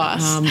 rising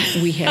costs.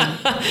 We had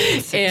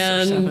 6 or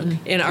and 7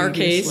 in our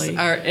case, previously.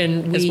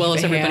 and as We well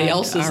as everybody had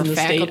else's our in the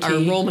state, our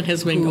faculty enrollment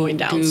has been who going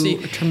down. do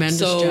So a tremendous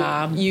so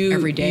job you,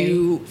 every day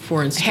you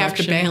for have to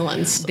instruction.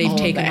 balance. They've all of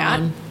taken that.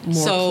 on more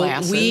so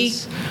classes,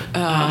 we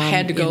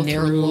had to go in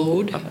their through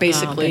load.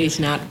 basically That is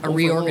not a overload or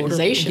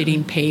reorganization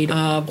getting paid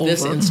of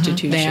this over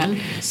institution.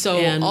 that. So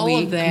And all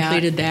we of that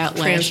completed that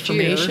last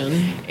year,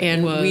 transformation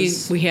and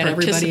we had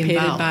everybody participated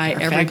involved. by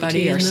Our everybody,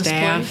 faculty, our our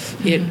staff.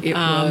 staff. It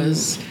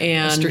was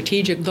and a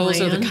strategic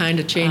Those are the plan, kind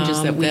of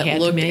changes that we that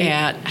had looked to make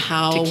at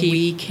how to keep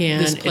we can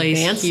this place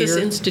advance here this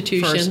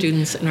institution for our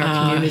students in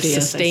our community,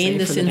 sustain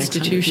this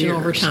institution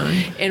over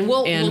time, and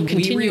we'll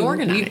continue we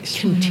reorganize.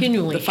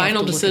 continually. The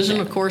final decision,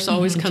 of course,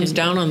 always comes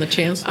down on the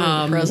chancellor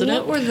or the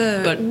president. What were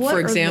the but what for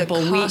are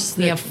example, the costs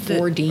we that, have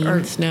 4 that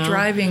deans are now.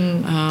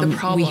 driving the We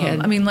problem? had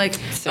I mean, like or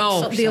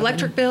the 7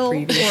 electric bill, or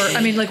previously.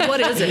 I mean, like what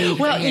is it?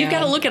 Well, you've got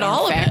to look at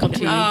all of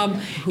faculty it.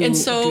 who And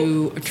so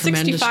do a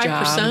tremendous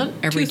 65%, job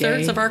every day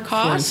 2/3 of our for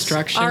costs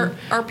instruction.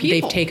 are people.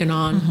 They've taken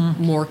on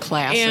more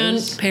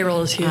classes. And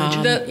Payroll is huge.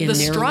 the in their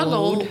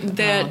struggle load,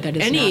 that, that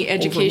is any not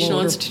educational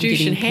overload or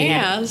institution getting paid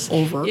has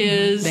over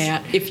is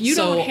that. if you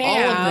So don't all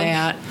of have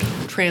that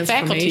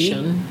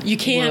transformation, you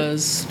can't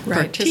was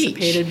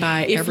participated teach.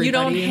 by if you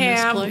don't everybody in this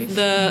have place.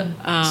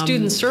 the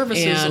student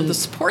services or and the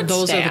support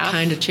those are the staff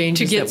kind of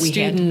changes to get that we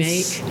had to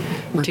students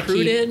make to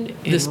recruited,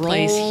 keep this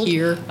place enrolled,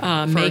 here for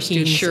our making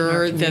students in sure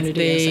our that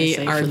community, as I they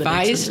say, are for the next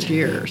advised 100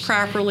 years.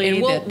 properly,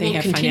 And that they we'll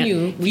have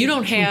continue. If you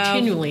don't have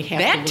continually have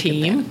to that look at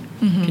team. that.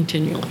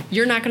 Continually.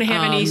 You're not going to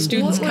have any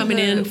students What were coming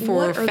in the- for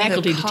what are the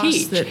faculty to costs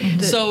teach. that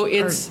So are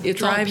it's all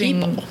driving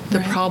people. the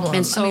problem.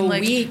 And so I mean,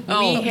 like, we the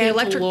had to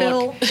electric look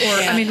bill, or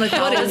I mean, like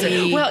what how is it?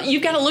 we Well,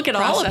 you've got to look at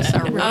all of process it.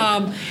 our work,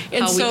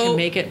 And how we so can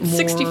make it more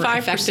 65%,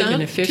 effective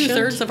and efficient.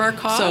 2/3 of our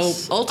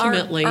costs So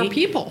ultimately, are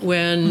people.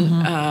 when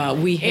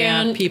we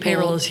have And people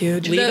payroll is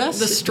huge. leave the, us,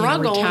 the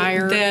struggle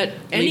retire, that leave us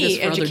any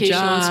for other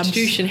educational jobs,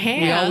 institution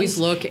has we always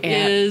look at,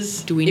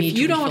 is do we need if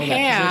to you don't refill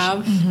that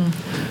have position?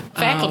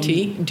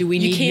 faculty, Do we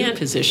you need new can't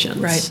positions?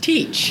 Right.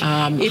 teach. If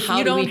How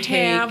you do we don't take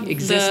have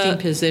existing the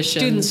positions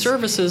student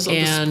services or the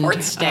and,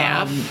 support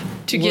staff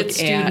to look get at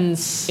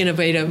students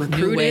innovative, new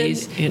recruited,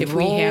 ways, if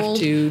we have enrolled,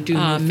 to do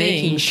new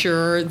making things,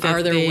 sure that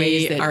are there they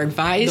ways that are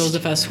advised those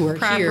of us who are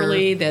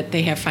properly, here that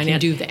they have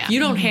financial do that? You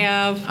don't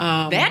have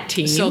that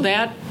team, so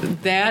that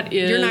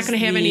is you're not going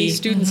to have any the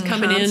students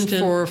coming in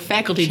constant for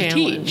faculty to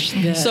challenge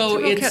teach. that- So It's a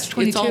real it's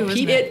catch-22, all isn't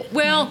people. it?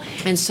 Well,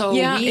 And so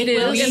yeah, we it is.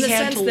 will- We in the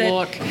had sense to that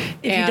look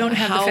if you at don't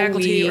have the how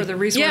faculty we- or the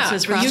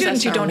resources for process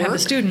students, you our don't have the work.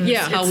 students.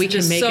 Yeah, how It's we can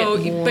just make so,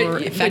 it more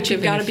but effective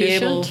you've got to and be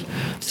able efficient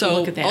to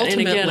look at that.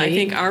 Ultimately, And again, I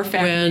think our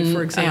faculty, when,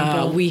 for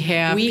example, we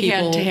have we had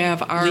people to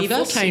have our leave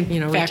us, full-time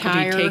faculty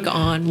retire, take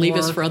on, leave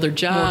us more- for other more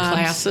jobs,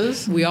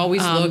 classes. We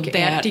always look that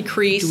at,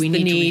 decreased do we the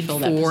need to need refill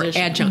that for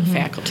position? adjunct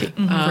faculty,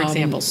 for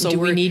example. So do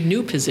we we're- need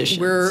new So positions.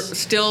 We're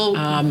still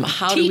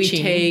How do we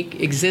teaching, take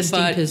existing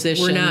but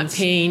positions? we're not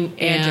paying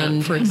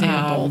adjunct, for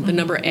example, the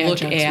number of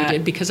look adjuncts at we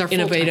did because our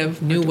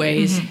innovative new full-time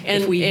ways.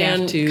 and If we have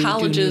and to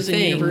colleges do and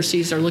new things,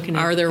 universities are looking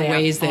at are there that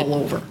ways that all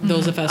over.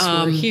 those of us who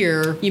are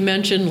here You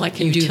mentioned like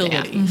can do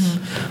that. utilities,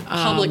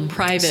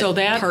 public-private so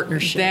that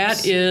partnerships.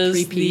 That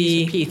is 3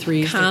 the Ps or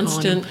P3s,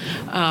 constant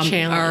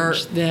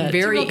challenge that very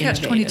It's a real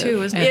catch-22,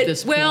 innovative isn't at it?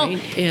 this Well,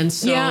 point. And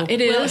so yeah,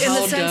 it is. Well, in the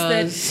How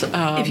sense that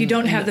does, if you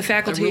don't have the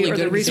faculty really or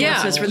the good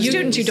resources example for the is,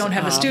 students, you don't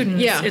have the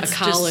students. Yeah, It's a just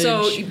college.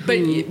 so,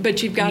 who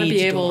but you've got to be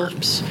needs able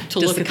dorms. to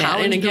Does look the at that.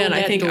 college And again, build I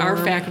that think our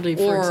dorm, faculty,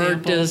 for or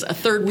example, does a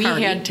third we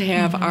party, had to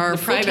have our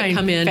the private full-time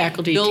come in,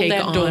 faculty build take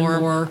that on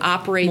dorm, more,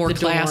 operate more the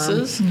dorm,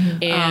 classes,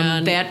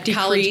 and that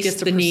college decreased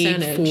gets the a need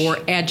percentage,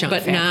 for adjunct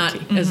but not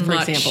faculty, as for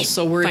much example.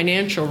 So we're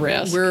financial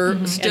risk. We're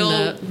And still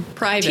the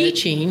private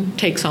teaching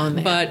takes on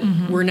that. but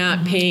we're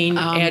not paying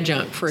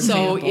adjunct, for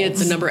example. So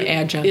it's the number of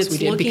adjuncts it's we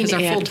did because our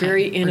looking at full-time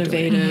very are doing it.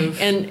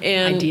 innovative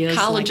and ideas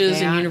colleges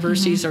like and that.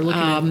 universities are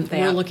looking at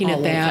that. We're looking at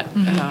all that.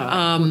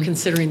 over. We're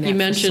considering that. You for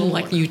mentioned solar.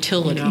 like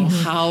utility. You know,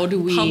 how do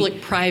we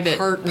Public-private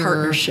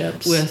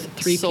partnerships with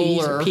 3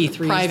 solar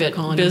P3s,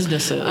 private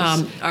businesses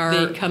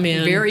are they come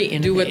in, very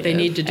do what they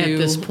need to innovative do at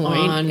this point,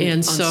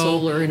 on so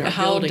solar in our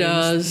how buildings.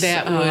 does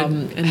that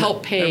would and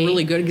help pay a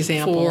really good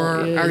example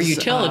for is, our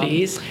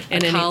utilities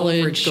and a any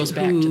college overage goes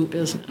back who to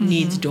business.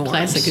 needs dorms.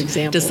 Classic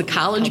example. Does the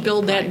college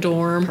build that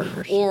dorm, Do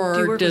you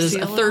or work does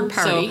with a CLL? third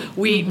party? So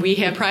we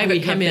have private we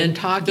come have in, been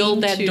talking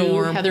build that to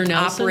dorm, Heather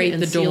Nelson operate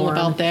and the Seal dorm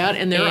about that,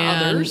 and there are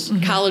others.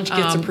 College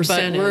gets a But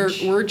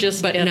percentage, we're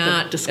just but at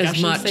not the discussion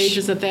as much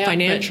stages at that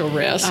financial but,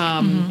 risk.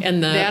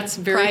 And the that's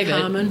very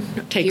private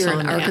common takes here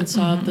on in that.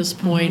 Arkansas at this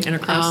point and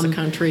across the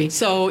country.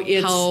 So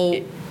it's How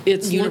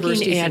it's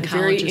universities looking and at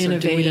very colleges are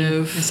doing,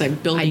 innovative it's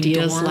like building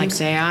ideas dorms. like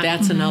that.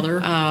 That's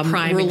another prime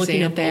we're example.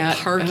 looking at that.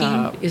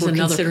 Parking is We're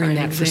another considering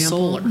prime that for example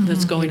solar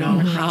that's going on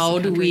across How the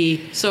do country.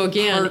 we? So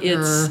again, partner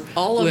it's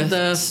all of with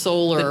the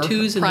solar the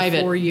 2s and private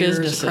the 4 years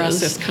businesses across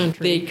this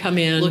country. They come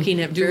in, looking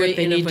at do very what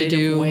they need to innovative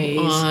do ways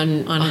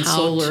on how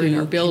solar in to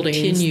our buildings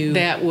continue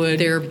that would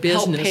their help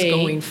business pay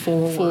going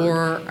forward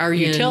for our in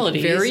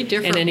utilities. very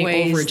different and any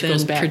ways overage than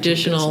goes back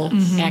traditional to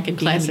business. academia.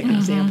 Classic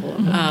example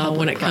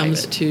when it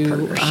comes public-private to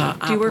partnership.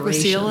 Do you work with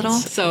SEAL at all?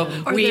 So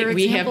Are we there have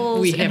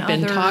examples in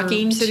been other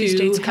talking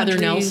city-states, to Heather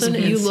countries Nelson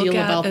you and look SEAL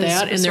at about as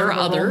that, and sort there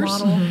are of a role others.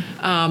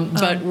 model,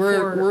 But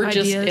for we're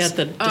just ideas? at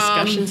the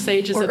discussion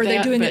stages or of are they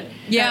that. doing but it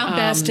yeah,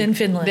 best in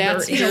Finland?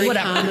 that's or, very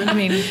whatever. common. I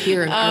mean,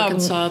 here in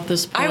Arkansas at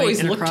this point. I always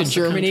and look to across the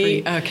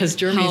Germany country. because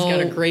Germany's got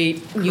a How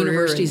great career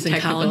universities and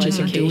technical colleges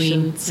are education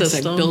doing it's like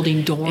system,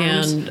 building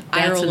dorms. and That's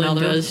Ireland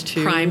another does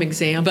too. prime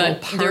example.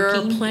 But there are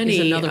Parking plenty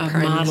is another of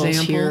prime models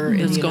example here in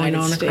that's the going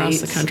on United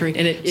across the States. country.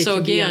 And it so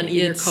can be again, on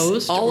either it's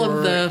coast all or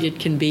of the it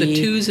can be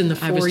the 2s and the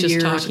 4 I was just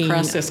years talking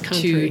across this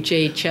country to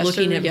Jay Chester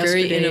looking at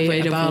very yesterday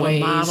innovative about a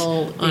ways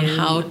model on in,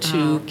 how to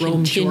Rome,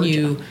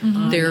 continue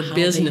Georgia, their how they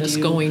business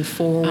do, going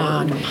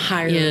forward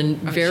higher- in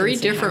I very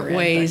shouldn't say different higher ed,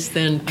 ways but,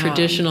 than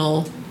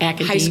traditional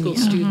academia. high school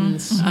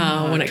students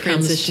when it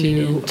comes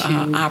transitioning to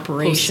into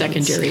operations.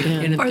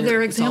 post-secondary. And are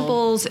there it's all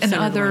examples in centered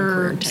around career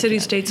other and tech city,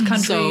 ed. states,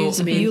 countries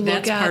So, I mean, you look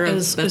that's at part of,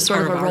 as that's sort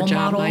part of a our role job.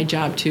 model? My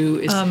job too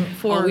is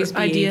for always be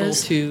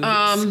ideas? able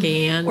to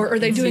scan. Or are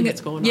they and see doing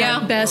what's it going yeah,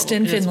 on. best in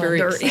And it's Finland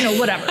very or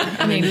whatever?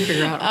 I mean,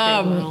 figure out.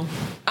 Okay, well,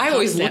 I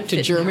always does look that to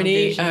fit in our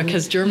Germany vision?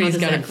 because How Germany's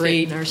does got a that fit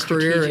great in our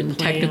career strategic and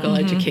plan? technical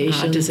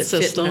education Does it fit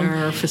in system,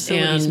 our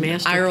facilities and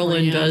master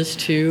Ireland plan? does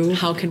too.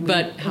 How can we-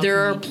 But how there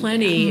can are we-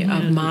 plenty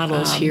of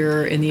models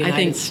here in the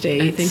United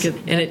States. I think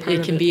and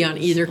it can be on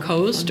either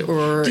coast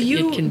or Do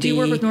you it can be. do you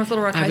work with North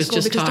Little Rock I High was School?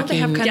 just Because don't they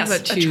have talking, kind of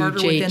a to charter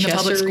Jay within the public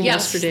Chester schools?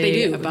 Yes, they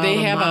yesterday do. about They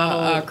a have model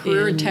a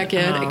career in, tech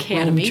ed Rome,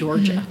 academy,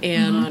 Georgia,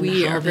 and on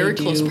we how are very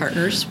they close do,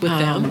 partners with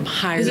them.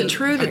 Is it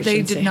true that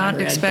they did not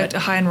expect a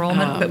high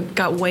enrollment but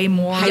got way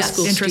more high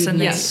school interest in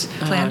students,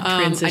 this plan?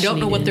 I don't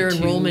know what their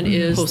into enrollment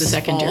is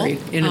post-secondary.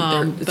 this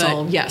fall, And it's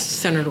all but yes,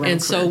 centered around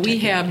And so career we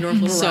tech have ed. North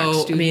Little Rock So,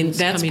 students I mean,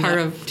 that's coming part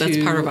up of- that's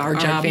to part of our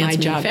job. My advanced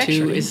job too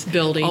manufacturing is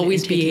building,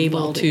 always and be taking able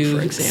welding, to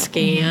for example,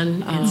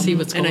 scan and see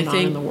what's and going I on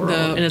think in the world.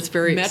 and it's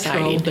very Metro,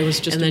 exciting. there was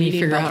just and a then you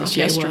meeting figure about out this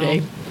okay, yesterday.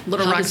 well,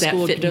 Little How Rock does that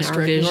School fit in our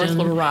District, vision? North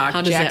Little Rock,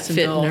 How does that fit in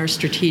Jacksonville, our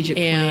strategic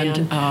and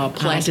plan? How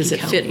does it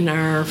Pulaski fit in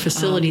our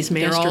facilities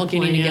They're master all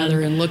getting plan?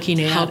 together and looking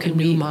at how can a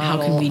new we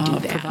model how can we do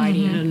of that?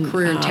 providing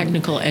career and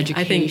technical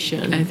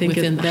education I think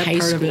within the that high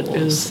part of it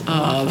schools is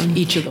of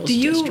each of those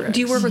Do districts.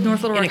 you work with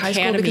North Little And Rock High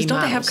School? academy Because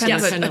don't they have models. kind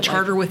of Yes. a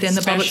charter within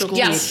the public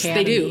Specialty schools? Yes,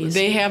 they do. academies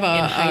They have in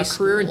a high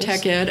career and schools,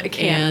 tech ed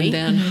academy, and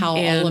then how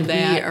and all of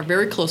that, we are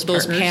very close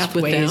those partners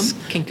with pathways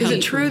them. can Is come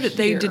it true that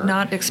they did here,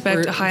 not expect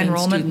where a high then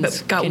enrollment students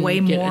but got can way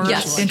get more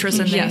additional interest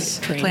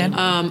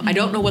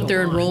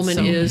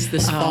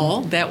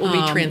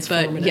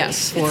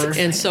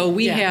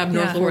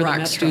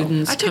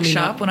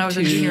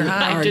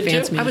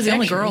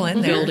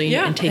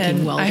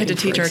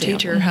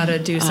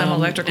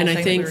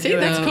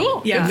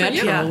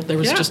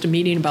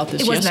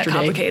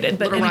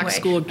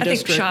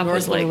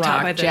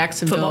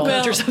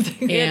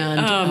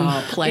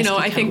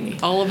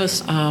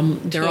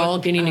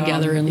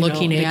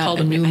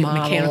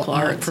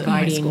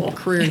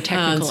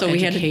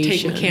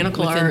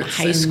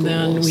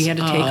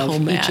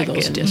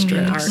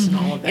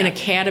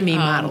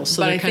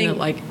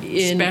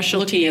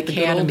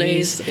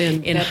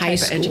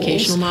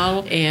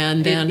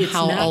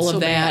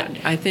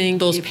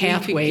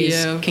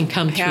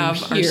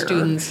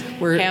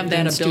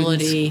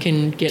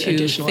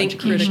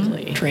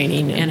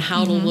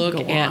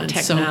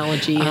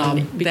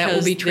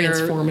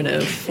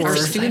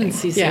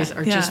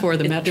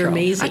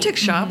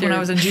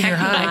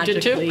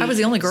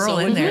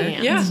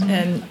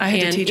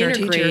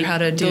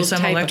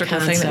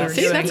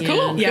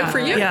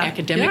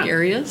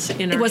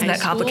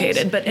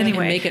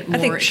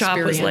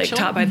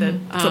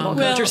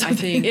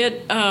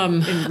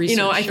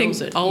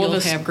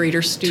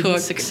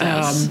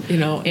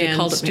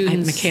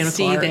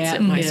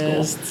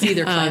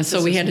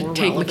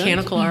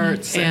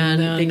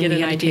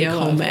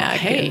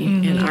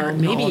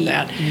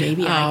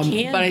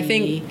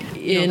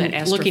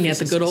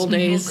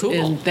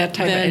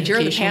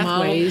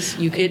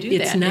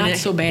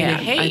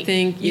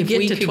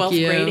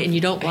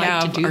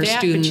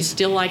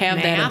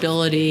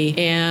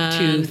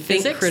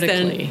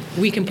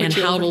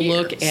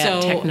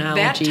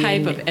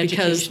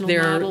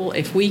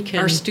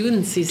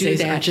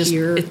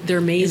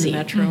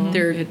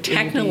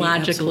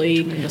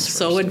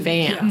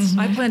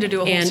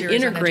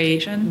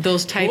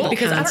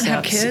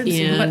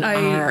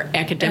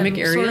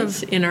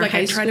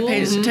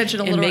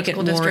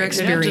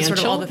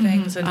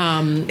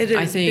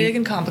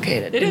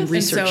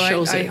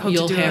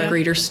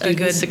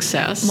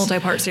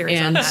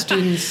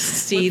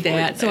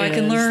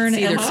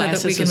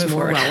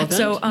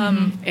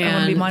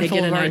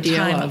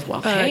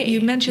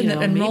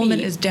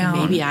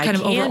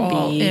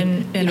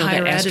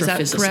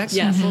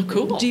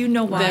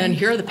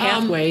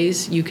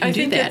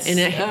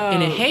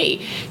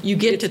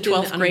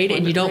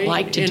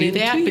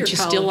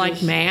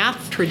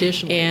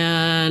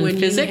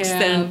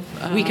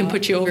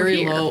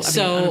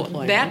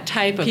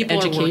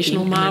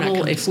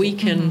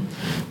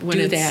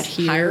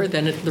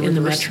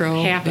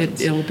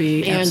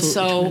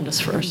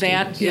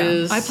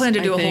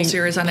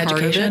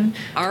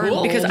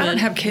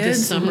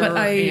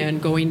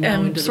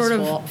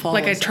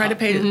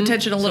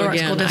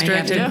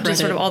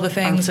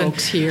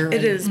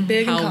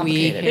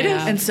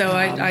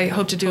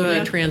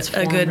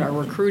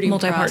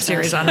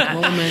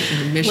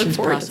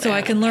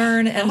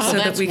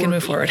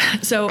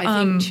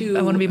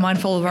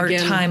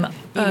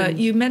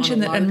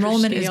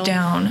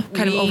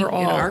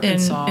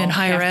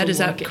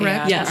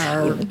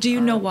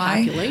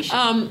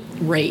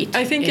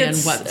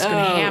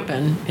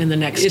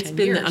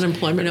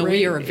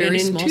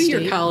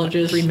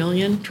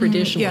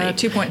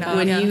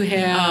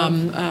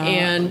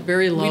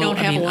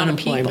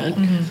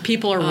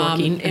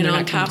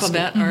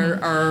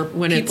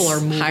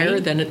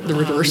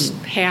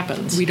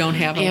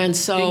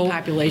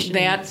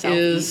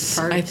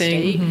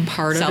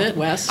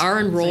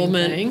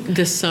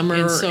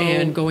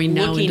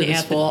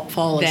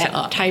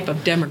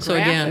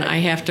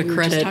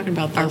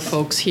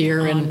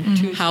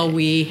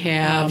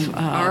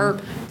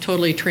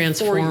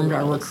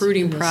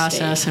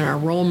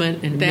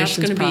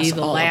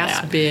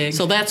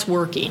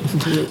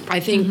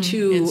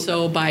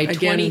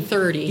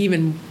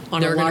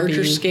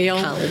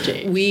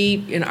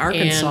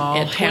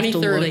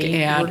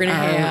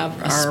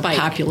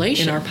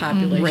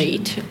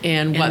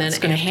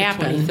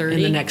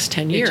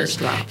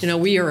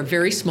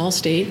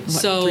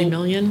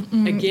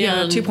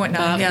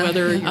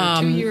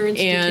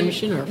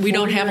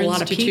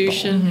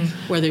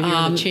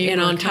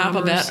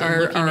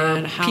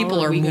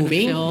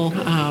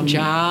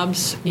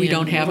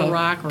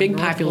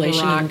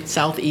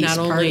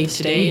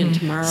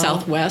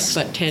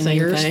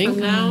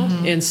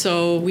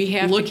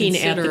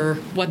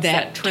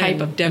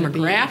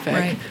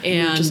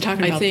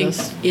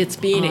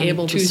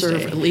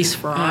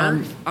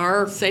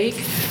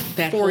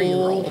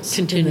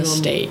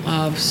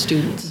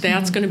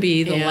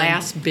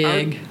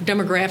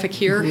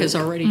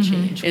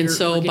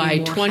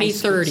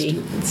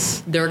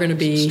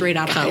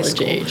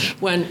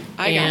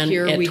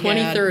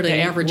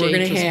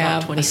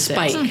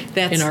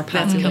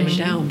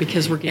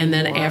and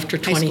then after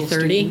high school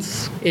 2030,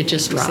 students. it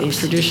just drops.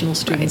 Traditional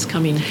students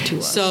coming to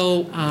us.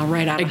 So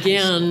right out of high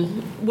again,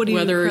 school. What do you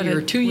whether credit you're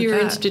a 2-year with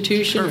that?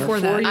 institution Or or for a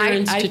that? 4-year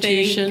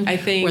institution, I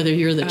think, whether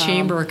you're the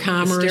Chamber of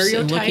Commerce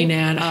and looking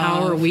at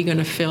how are we going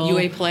to fill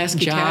UA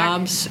Pulaski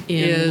jobs Tech in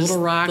is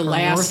Little Rock the or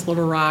last- North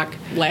Little Rock,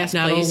 last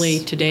not place, only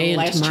today and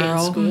last chance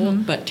tomorrow, school,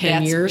 but 10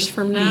 that's years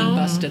from being now,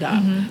 busted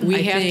up. we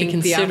I have to think the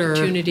consider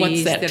opportunities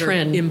what's that that are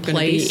trend in gonna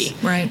place,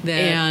 be. Right. that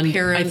And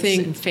parents I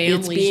think and families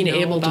it's being know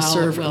able to about,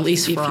 serve, well, at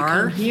least if for you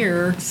our come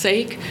here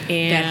sake, that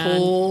and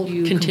whole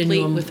you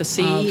continuum complete with a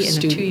C of and a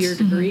students. 2-year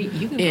degree,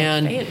 you can go to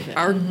And Fayetteville.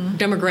 our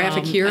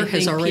demographic here I has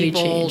think already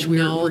people changed.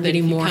 know We're that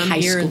getting if you more come high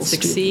here school and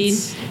succeed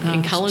students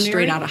in culinary,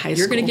 straight out of high school.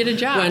 you're going to get a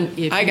job. When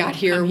If I you got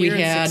here, come we here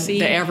and had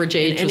succeed the average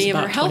in age was any of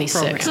our about health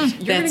 26. programs,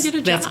 you're going to get a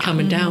job. That's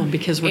coming down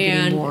because we're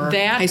and getting more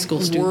that high school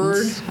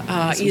word, students,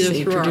 as we either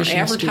say, through our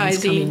traditional students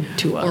advertising coming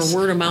to us, or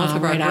word of mouth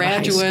of our right out of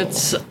high school.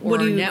 graduates,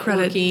 What or do you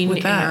credit networking with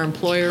and that? our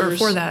employers. Or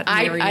for that?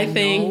 I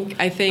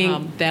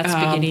think that's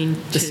beginning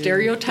the to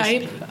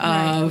stereotype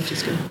of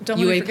Don't let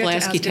me UA forget to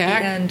ask Pulaski at the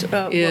Tech end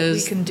what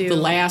is we can do the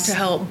last to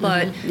help,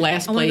 but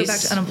last I wanna go place, back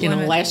to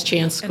unemployment last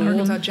chance in school.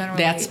 Arkansas generally.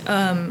 That's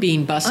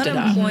being busted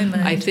up.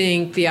 Unemployment I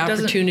think the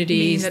doesn't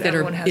opportunities mean that that are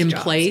everyone has in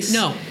jobs. place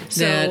No.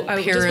 So that I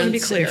just parents want to be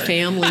clear. and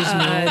families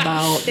know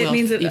about. It well,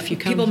 means that if you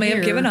come people may have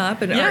here, given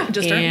up and aren't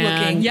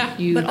and looking.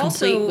 you but complete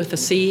also with a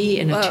C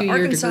and a 2-year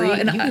Arkansas, degree,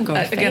 and you can go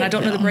to again, I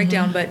don't know the Fayetteville.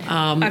 breakdown, but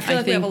I feel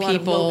like we have a lot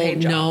of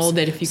low-paid jobs. know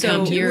that if you So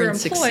come here we're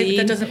and employed, succeed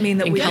but that doesn't mean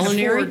that in we can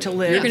culinary, afford to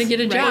live. you're going to get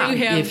a Right. job. You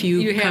have- if you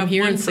you come have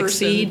here one and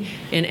succeed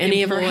in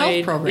any of our health employed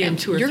in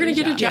programs, 2 or you're going to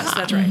 3 get a job. jobs. Yes,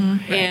 that's right.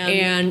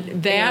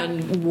 And that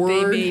and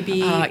word, they may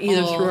be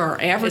either all, through our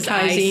as I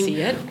advertising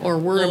see it, or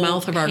word of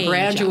mouth of our low-paying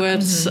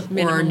graduates jobs.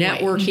 or our Minimum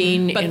wage.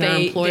 networking But and our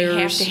they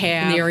employers have to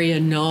have in the area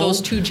know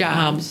those 2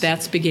 jobs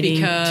that's beginning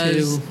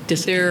because to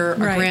disappear. they're a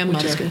Right. grandmother.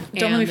 Which is good.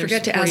 Don't let me and they're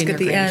forget to supporting ask at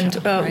the their end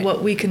grandchild,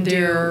 what we can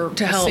They're do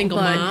to a help. single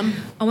but mom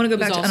I want to go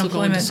back who's to also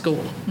going unemployment to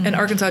school. in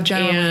Arkansas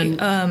generally.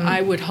 And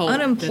I would hope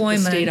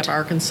unemployment that the state of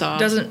Arkansas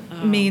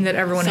doesn't mean that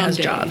everyone has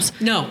someday- jobs.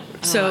 No.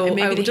 So and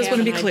maybe I they just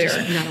want to be have, and clear.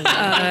 I'm just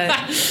not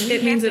aware.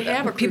 It means have to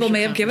have a that people crucial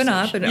may have given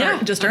up and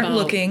conversation. just aren't About-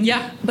 looking.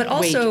 But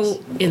also, wages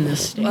in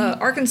this state.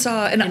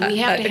 Arkansas, and And we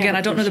have to have again, a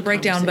I don't know the crucial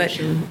breakdown, but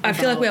conversation I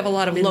feel like we have a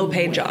lot of about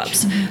low-paid minimum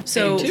jobs. wage.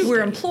 So And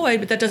we're employed,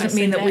 but that doesn't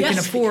mean that we can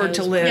Yes, afford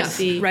to because live. when I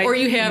see- Right? Or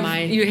you have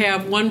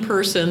My one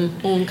person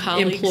own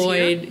colleagues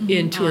employed here,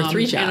 in 2 or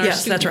 3 and our jobs.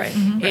 Yes, that's right.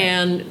 students.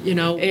 And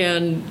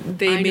and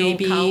they I may know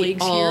be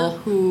colleagues all, here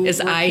who as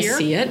work I here,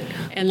 see it,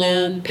 and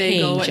then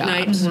they low-paying go at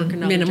night jobs, and work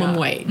another minimum job.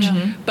 wage.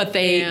 But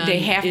they And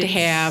have to it's-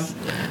 have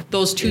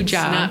those 2 it's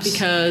jobs not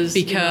because,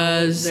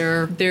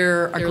 they're a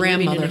they're living in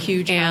grandmother a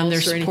huge and they're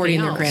house or supporting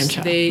anything their else.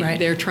 grandchild. Right.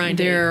 They're trying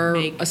to They're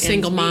make a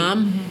single ends meet.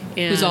 mom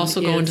who's And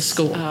also going to it's,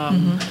 school. It's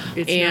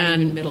not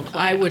And even middle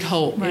class. I would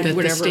hope that the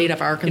Whatever, state of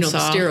Arkansas,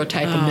 the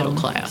stereotype of middle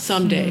class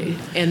someday,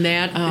 and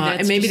that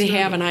and maybe they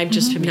have, and I'm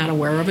just not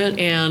aware of it.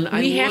 And I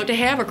we have look- to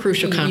have a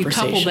crucial you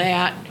conversation couple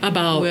that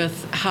about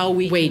with how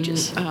we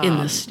wages can, in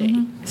this state.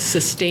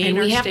 sustain And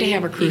our we have to state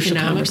have a crucial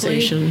economically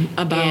conversation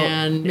about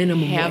and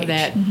minimum have wage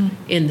that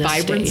in this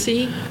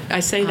vibrancy. state. I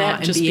say that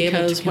and just be able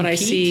to because what I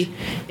see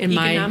compete in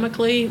my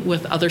economically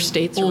with other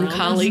states own around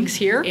colleagues us.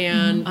 here,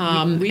 and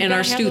and and our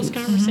our students. students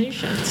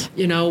conversations.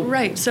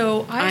 Right.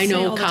 So I say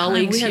know all the time,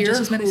 colleagues we have here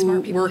just as many who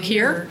smart people work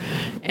here,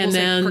 and we'll say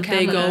then per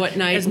they go capita at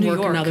night as and New work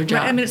York. another Right,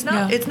 job. I mean, it's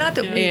not. Yeah. It's not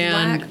that we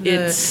And lack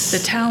it's- the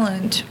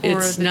talent or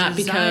It's the not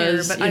desire,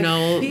 because but you I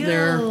know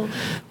feel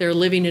they're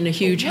living in a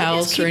huge what is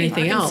house or keeping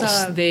anything else.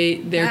 Arkansas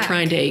They're back?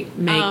 trying to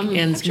make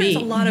ends I'm sure meet.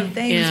 it's a lot of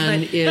things,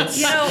 and but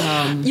it's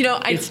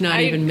it's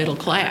not even middle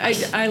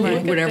class. I look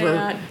at whatever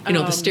that,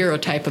 the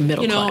stereotype of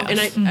middle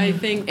class. and I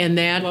think and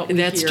what we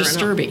that's hear in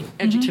disturbing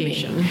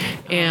education. to me.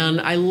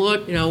 And I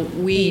look,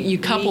 you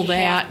couple we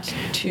that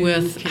have to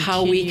with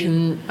how we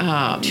can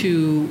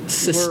to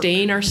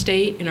sustain our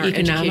state in our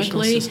educational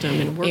economically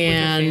system and work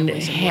and with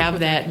our families and have work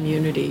with our that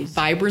communities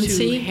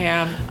vibrancy to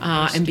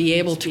have and be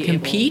able to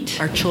compete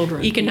our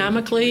children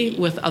economically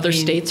with other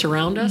states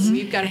around us.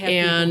 We've got to have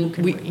and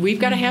people who can read. we've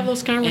got to have those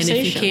And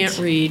conversations. if you can't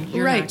read,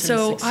 you're right. not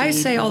So gonna I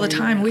succeed, say all the whether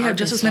you're time, in we have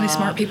just as many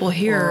smart people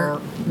here.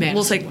 or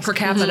We'll say per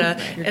capita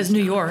as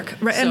New York.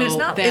 Right. I mean, it's So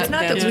not. that- It's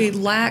not that that- we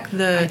lack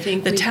I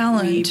think the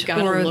talent we've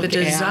gotta or the look at,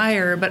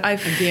 desire, but I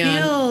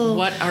again, feel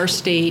what our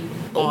state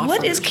offers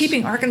what is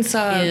keeping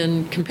Arkansas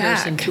in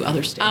comparison back? to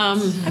other states.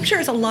 I'm sure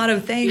it's a lot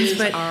of things,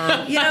 but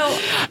wage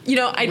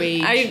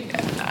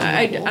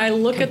I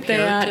look at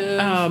that.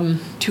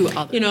 to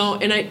others.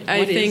 And I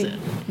What is think it?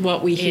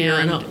 what we hear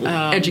in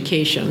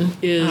education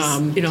is,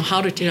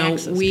 how do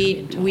taxes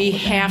we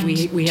have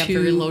we have to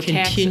very low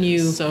continue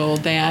taxes, so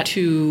that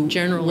to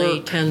generally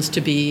work tends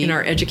to be in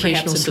our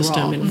educational perhaps a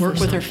system draw and work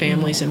for with our some.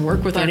 families and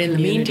work with But our in the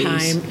communities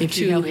meantime, if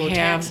you to have low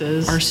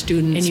taxes our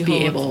students and you be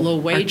have able, low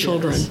our wages,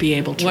 children be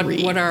able to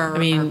read. what are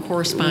our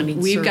corresponding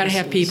We've got to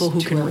have services people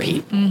who to can our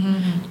read. people?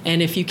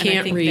 And if you I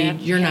can't think read,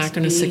 that you're has not to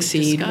going to be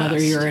succeed, whether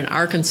discussed. you're in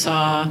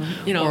Arkansas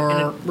and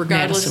or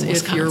regardless Madison,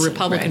 if you're Wisconsin.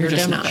 Republican Right, or you're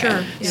just Democrat.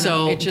 not. Sure.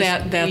 So It just-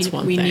 that's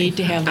one we thing. need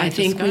to have that I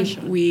think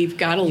discussion. we've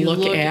got to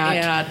look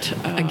at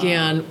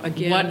again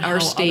what our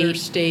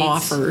state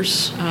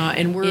offers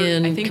and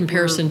in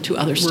comparison to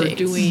other states.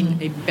 We're doing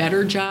a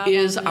better job.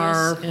 Is on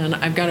our this, and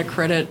I've got to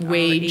credit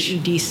wage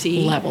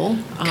AEDC level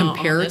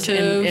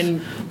comparative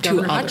and to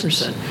Governor others?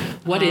 Hutchinson.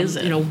 What is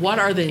it? What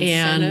are the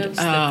incentives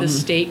that the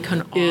state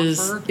can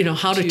offer?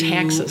 How do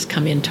taxes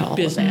come into all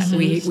of that?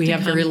 We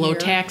have very low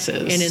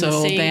taxes, and in so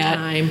the same that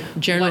time,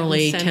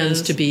 generally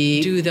tends to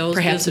be do those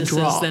perhaps a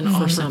draw then for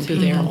offer some to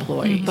people. their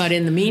employees. But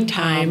in the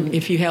meantime,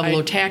 if you have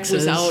low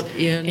taxes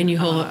and you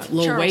have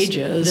low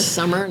wages, this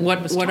summer,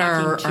 what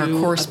are our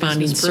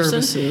corresponding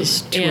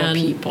services to our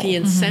people? The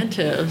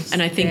incentives,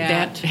 and I think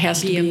that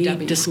has to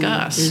be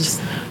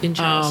discussed. In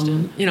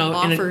Charleston,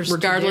 and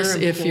regardless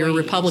if you're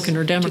Republican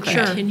or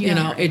Democrat,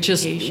 it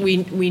just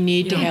we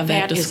need to have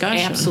that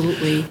discussion.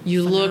 Absolutely,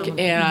 you look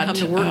at come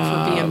to work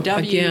for BMW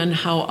again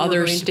how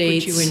other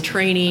states put you in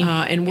training,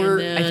 and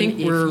I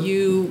think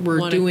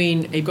we're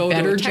doing a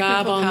better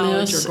job on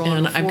this,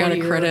 and I've got to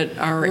credit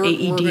our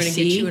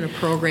AEDC in a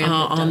program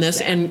on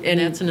this, and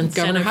that's an incentive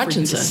Governor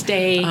Hutchinson. For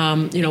you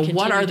to stay.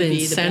 What are the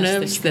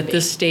incentives that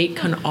this state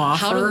can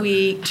offer how do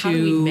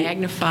we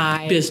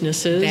magnify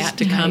businesses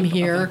to come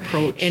here,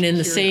 and in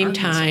the same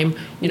time,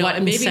 what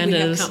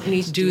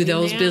incentives do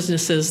those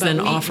businesses then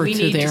offer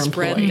to their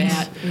employees?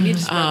 We need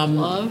to spread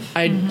love.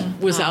 I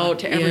was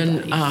out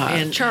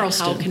in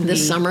Charleston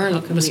this summer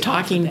and was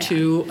talking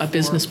to a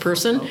business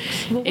person,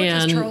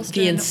 and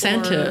the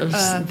incentives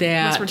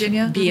that West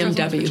Virginia?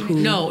 BMW,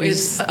 who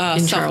is in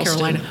South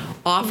Carolina,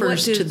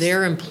 offers to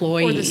their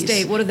employees or the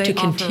state, what do they to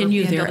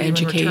continue offer their BMW in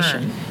education.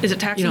 return? Is it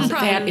taxes?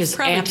 That is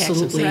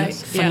absolutely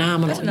taxes, right?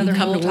 phenomenal. That's another You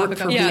come whole to work topic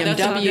for of- Yeah,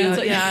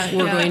 BMW,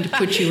 we're going to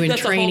put you in That's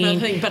a whole training, nother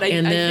thing, but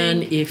and I then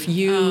think, if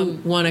you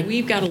want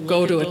to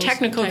go to a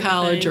technical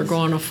college or go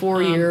on a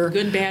 4-year,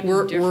 good, bad, and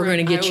we're different.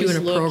 going to get I you in a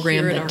always look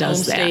program here at that our does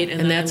home that, state,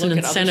 and and then that's I an look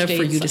at other incentive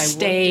for you to states I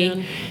stay worked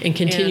in, and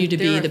continue to and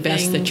be there the are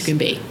best that you can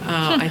be.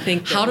 I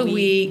think How do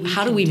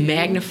we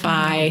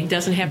magnify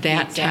doesn't have to be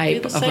that exactly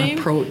type the of same,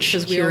 approach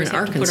 'cause we here always in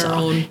have to put Arkansas?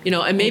 our own-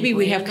 And maybe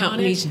we have brand on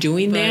companies it,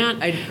 doing but that,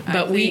 I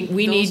but we think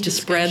need those to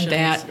spread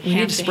that. discussions We need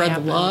have to to spread the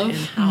happen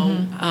love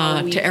and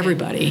how we to can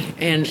everybody,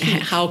 and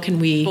how can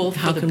we both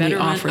for the we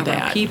betterment offer of our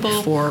that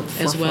people for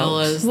as well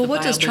folks? as Well, the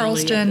what does viability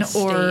of Charleston the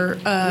state. or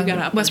We've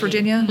gotta up West our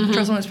game. Virginia,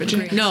 Charleston, West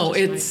Virginia? No,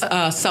 it's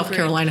South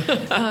Carolina.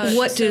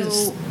 What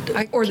does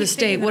or the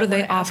state? What do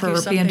they offer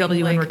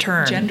BMW in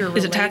return?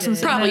 Is it tax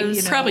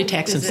incentives? Probably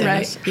tax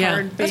incentives. Right.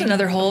 Yeah. That's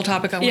another whole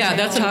topic I want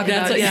to talk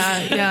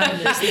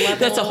about.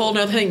 That's a whole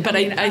other thing. But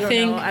I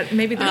think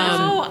maybe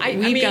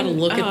we've got to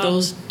look at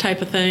those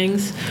type of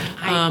things.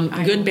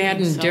 Good, bad,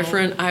 and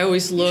different. I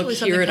always look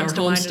Usually here something at our comes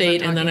to home mind as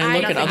state, I'm and then I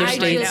talking. look at other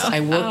states I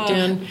worked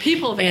in.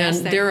 People have asked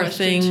and that there are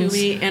question things to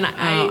me, and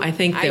I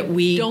think that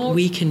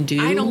we can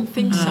do. I don't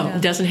think so.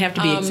 It doesn't have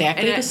to be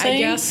exactly and the same. I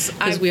guess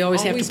because we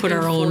always have to put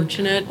our own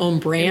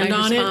brand my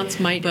on response it.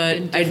 might But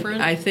have been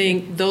different. I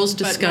think those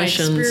But my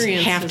discussions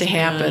experience have to has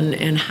happen, been,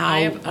 and I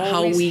have how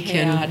always we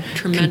can had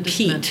tremendous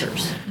compete,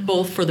 mentors.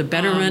 both for the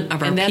betterment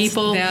of our and that's-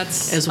 people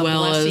that's as a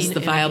well as blessing the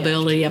and a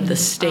viability of the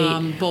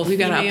state. Both We've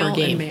got to up female our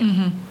game. and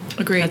male.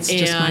 Agreed. That's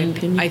just my And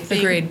opinion. I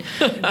think Agreed.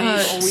 they've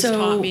always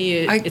taught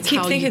me I it's keep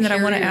how thinking you that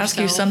I want to carry ask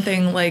you yourself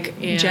something like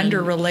and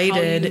gender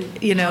related.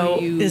 how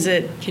you Is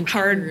it continue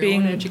hard your own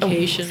being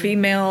education, a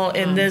female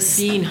in this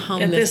being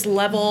humble. at this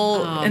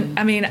level? And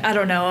I mean, I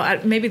don't know.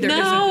 Maybe there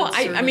No,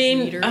 isn't. I mean,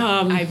 leader.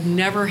 I've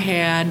never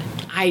had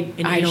I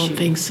don't issue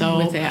think so.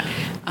 with that.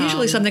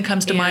 Usually something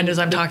comes to mind as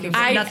I'm talking.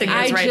 But nothing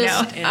is right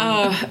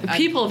now.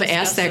 People have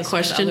asked that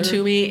question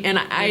to me, and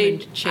I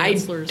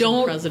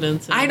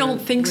don't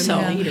think so.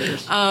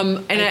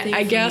 And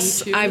I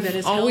guess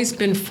I've always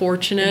been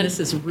fortunate, this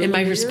is really and my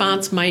weird,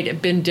 response might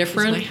have been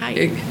different. is my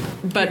height.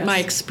 But my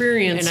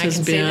experience And I has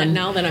can say that been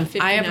now that I'm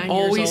 59 I have years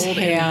always old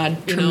had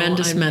and,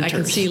 tremendous mentors. I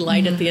can see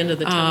light at the end of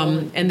the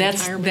tunnel. And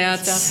that's retirement and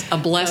stuff. a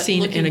blessing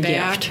But and a looking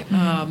back, gift, both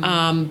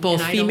and I don't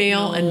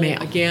female and know,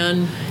 male.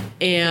 Again,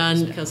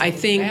 And because I I was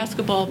a think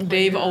basketball player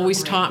they've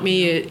always or taught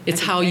me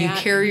it's how you that,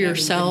 carry having good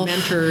yourself,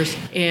 mentors,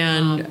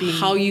 and being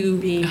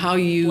how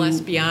you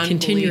blessed beyond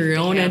continue belief your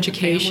to own have the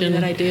education. family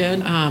that I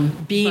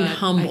did. Being But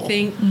humble. I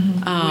think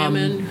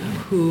women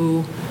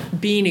who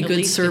being a at good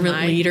least in servant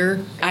my-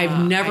 leader. I've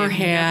never I've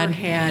had never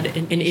had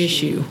an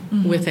issue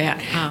with that.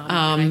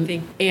 I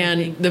think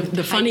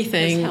The funny height has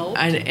thing, helped.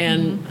 and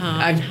and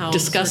I've how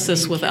discussed certain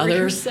this you with carry other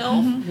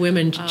yourself.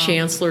 women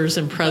chancellors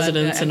and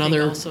presidents I and think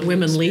other also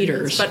women experience.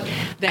 leaders. But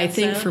that I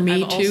think said, for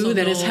me I've too, also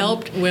that has known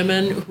helped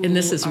women, and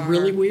this is are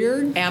really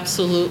weird,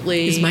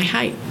 absolutely is my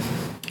height.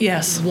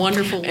 Yes.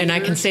 wonderful leaders. And I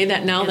can say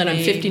that now that I'm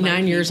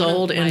 59 years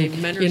old,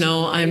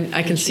 and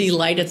I can see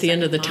light at the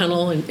end of the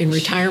tunnel in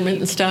retirement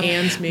and stuff.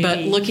 But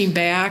looking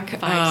back,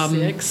 5,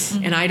 6,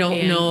 and I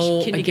don't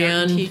know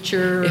again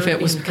teacher if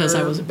it was because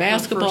I was a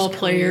basketball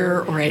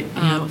player or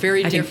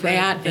very I think different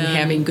that and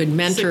having good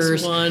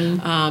mentors,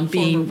 6'1",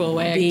 being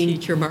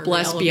teacher, Margaret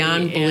blessed Ellaby,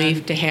 beyond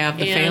belief to have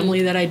the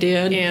family that I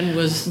did, and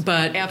was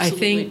but I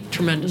think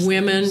tremendous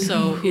women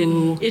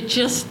who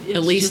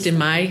at least in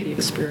my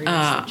experience,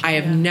 I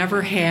have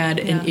never had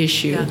an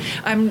issue. Yeah.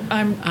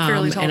 I'm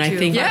fairly tall and too. I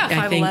think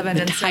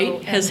 5'11", the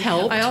height has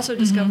helped. I also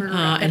discovered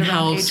and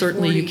how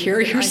certainly you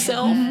carry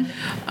yourself.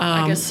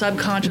 I guess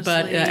subconsciously.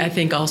 But I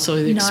think also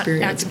the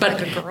experience. But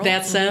like a girl,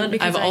 that said,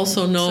 I've I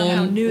also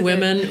known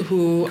women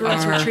who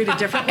girls are were treated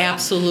differently.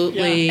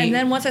 Absolutely. And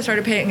then once I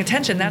started paying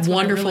attention, that's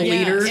wonderful when I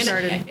really leaders,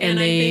 started. and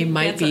they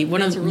might be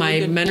one of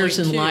my mentors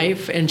in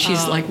life, and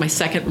she's like my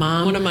second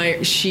mom. One of my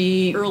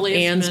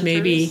Anne's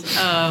maybe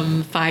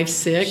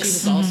 5'6", she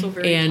was also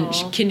very and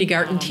tall.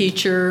 kindergarten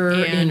teacher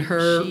in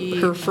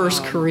her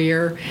first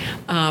career.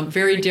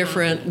 Very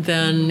different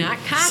than not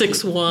cocky,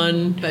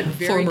 6'1", but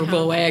very former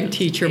confident. BOAG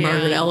teacher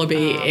Margaret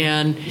Ellaby,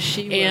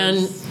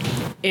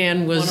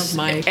 and was one of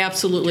my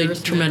absolutely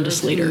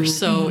tremendous leader.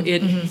 So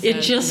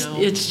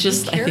it's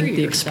just I think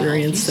the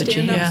experience that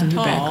you have in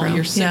your background.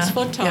 You're 6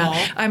 foot tall.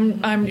 Yeah.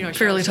 I'm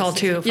fairly tall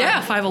too.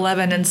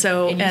 5'11", and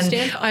so And you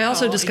stand I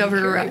also tall, and you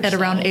discovered carry at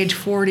around yourself. age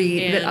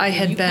 40 that I And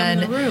had you come in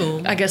been, the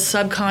room, I guess,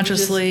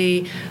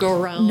 subconsciously go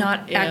around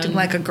not acting and-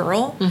 like a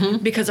girl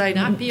because I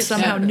Not be a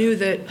somehow setter, knew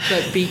that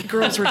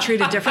girls were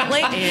treated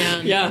differently.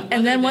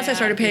 And then once I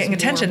started paying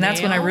attention,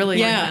 that's when I really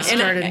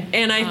started.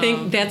 And I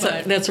think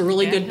that's a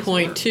really good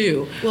point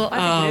too. Well, I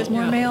think it is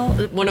more male,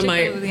 one of my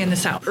particularly in the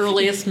South.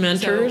 earliest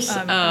mentors.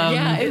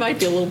 It might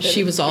be a little bit.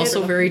 She was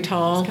also very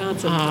tall.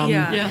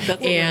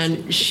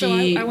 And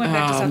she I went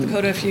back to South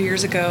Dakota a few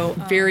years ago.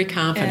 very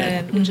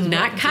confident, which is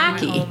not my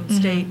cocky, home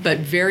state. but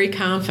very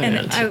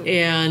confident.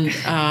 And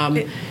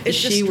it just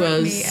she struck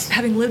was me,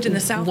 having lived in the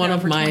South one now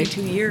of for my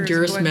 22 years,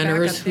 dearest going back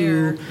mentors up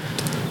there, who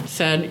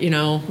said,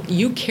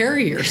 you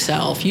carry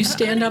yourself. You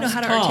stand up even know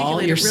how to tall.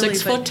 articulate You're it really,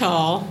 6 foot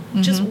tall.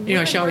 just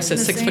She always said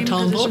 6 foot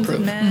tall and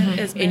bulletproof.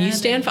 And you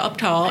stand up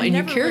tall and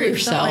you carry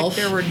yourself.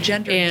 There were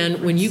gender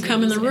and when you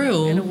come in the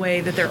room, in a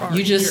way that there are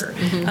you just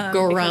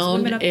go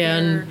around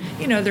and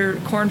they're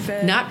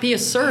corn-fed, not be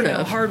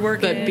assertive,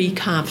 hardworking, but be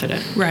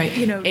confident. right?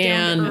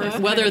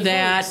 And whether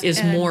that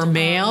is more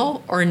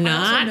male or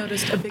not,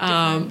 noticed a big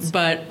difference.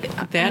 but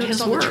that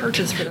has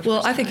worked.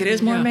 Well, I think it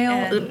is more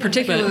male,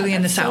 particularly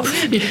in the South.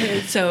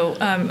 So,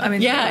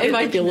 it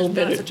might be a little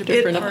bit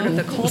different part of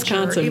the culture,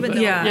 Wisconsin. even But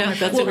though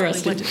that's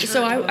interesting.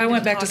 So I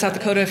went back to South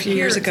Dakota a few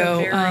years ago,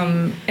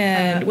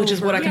 and which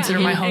is what I consider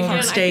my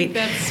home state.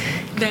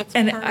 That's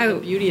And part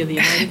of the beauty of the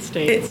United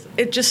States.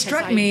 It just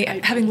struck me,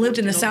 having lived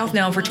in the South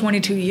now for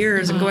 22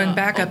 years and going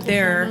back up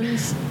there.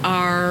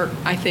 Are,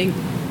 I think,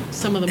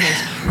 some of the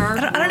most hard.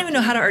 I don't even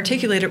know how to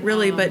articulate it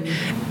really, but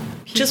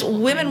just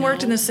women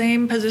worked in the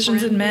same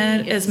positions as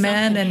men,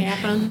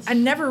 and I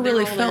never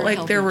really felt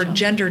like there were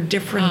gender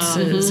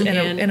differences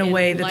in a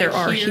way that there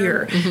are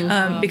here,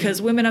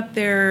 because women up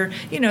there,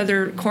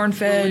 they're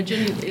corn-fed,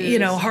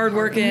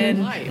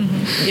 hardworking,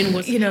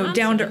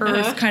 down to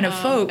earth kind of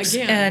folks,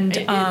 and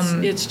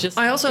it's just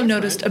I also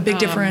noticed a big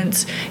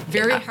difference.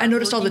 I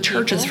noticed all the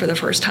churches for the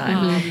first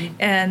time,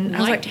 and I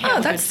was like,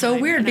 oh, that's so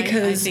weird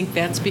because I think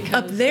that's because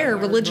up there,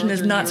 religion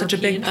is not such a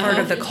big part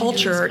of the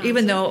culture,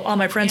 even though all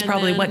my friends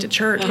probably went to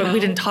church, but we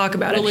didn't talk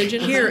about it.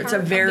 Here, it's a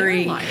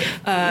very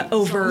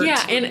overt.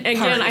 Yeah, and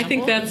again, I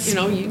think that's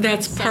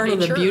part of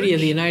the beauty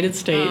of the United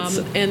States.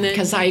 And then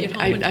because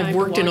I've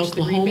worked in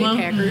Oklahoma,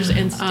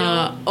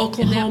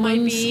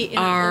 Oklahomans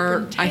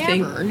are, I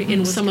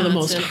think, some of the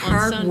most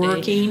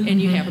hardworking,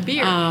 and you have a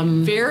beer.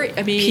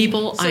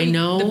 people I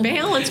know. The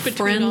balance between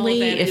friendly. all of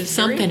that If is very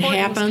something important in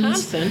happens,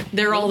 Wisconsin.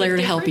 they're all there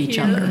to help each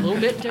other. A little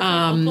bit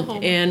different in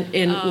Oklahoma.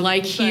 And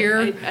like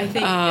here, I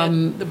think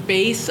at the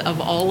base of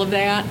all of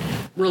that,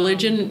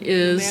 religion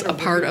is a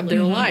part of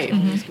their life.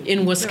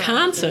 In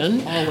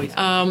Wisconsin,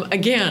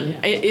 again,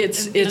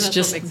 it's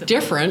just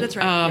different. That's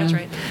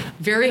right.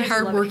 Very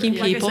hardworking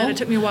people. Like I said, it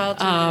took me a while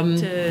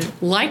to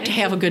like to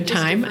have a good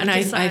time, and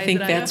I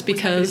think that's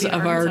because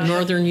of our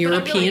Northern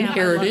European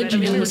heritage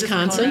in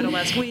Wisconsin.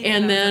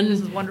 And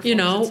then,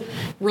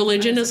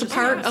 religion is a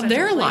part of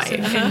their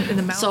life.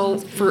 So,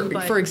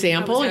 for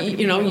example,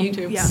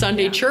 you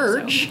Sunday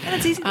church,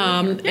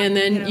 and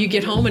then you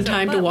get home in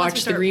time to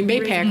watch the Green Bay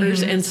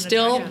Packers, and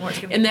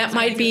that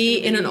might be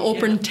in an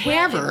open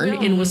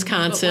tavern in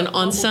Wisconsin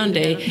on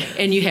Sunday,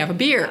 and you have a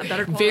beer.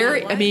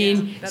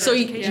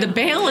 The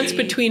balance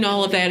between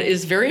all of that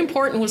is very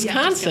important in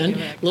Wisconsin.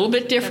 A little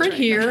bit different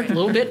here, a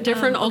little bit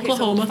different in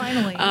Oklahoma.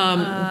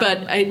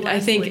 But I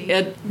think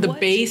at the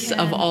base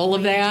of all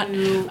of that,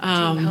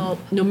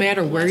 no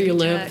matter where you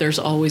live, there's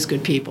always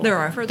good people. There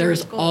are.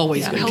 There's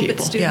always good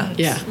people. Yeah.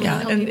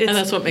 And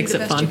that's what makes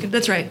it fun.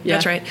 That's right.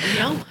 That's right.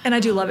 And I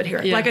do love it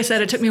here. Like I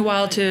said, it took me a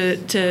while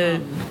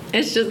to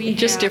It's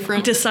just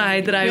different.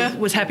 Decide that I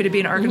was happy to be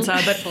in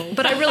Arkansas,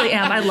 but I really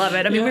am. I love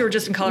it. I mean, we were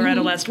just in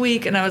Colorado last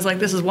week, and I was like,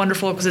 this is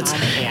wonderful because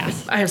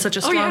I have such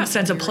a strong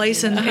sense of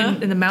place in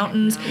the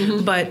mountains,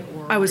 but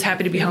I was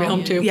happy to be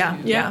home too.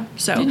 Yeah.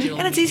 So,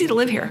 and it's easy to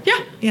live here. Yeah,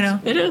 you know,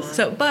 it is.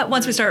 So, but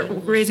once we start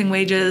raising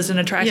wages and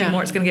attracting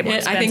more, it's going to get more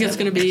expensive. I think it's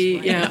going to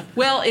be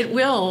Well, it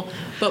will.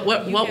 But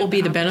what will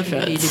be the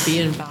benefit to be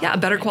involved? Yeah,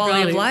 better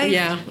quality of life.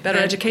 Yeah, better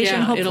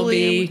education.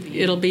 Hopefully,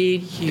 it'll be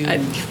huge.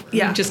 We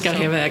just got to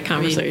have that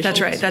conversation.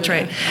 That's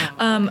right.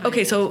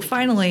 Okay, so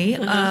finally,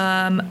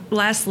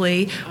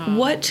 lastly,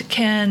 what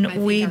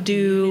can we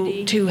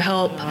do to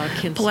help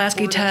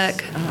Pulaski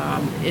Tech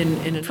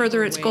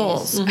further its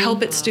goals,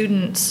 help its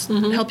students,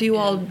 help you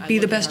all be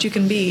the best you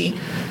can be?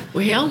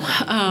 Well,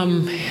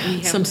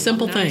 some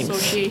simple things.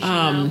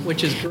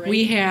 Which is great.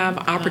 We have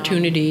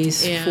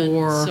opportunities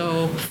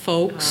for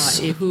folks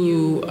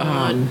who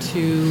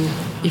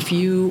if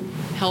you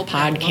help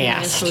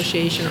podcast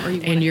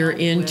and you're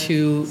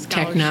into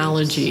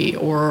technology,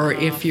 or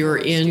if you're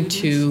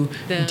into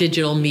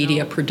digital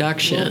media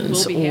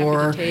productions,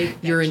 or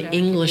you're an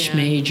English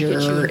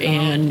major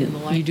and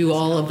you do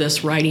all of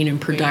this writing and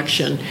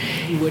production,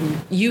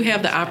 you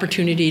have the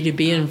opportunity to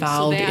be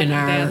involved in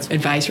our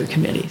advisory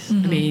committees. I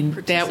mean,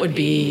 that would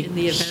be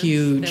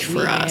huge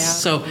for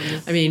us. So,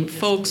 I mean,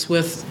 folks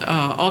with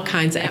all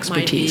kinds of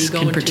expertise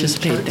can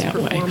participate that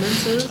way.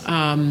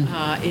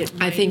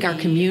 I think our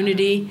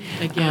community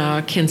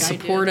can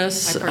support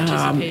us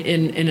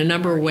in a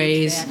number of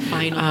ways.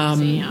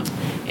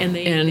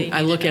 And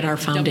I look at our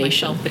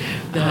foundation.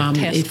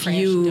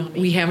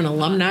 We have an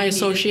alumni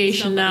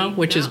association now,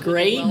 which is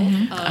great.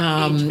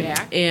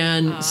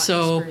 And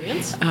so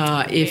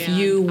if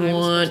you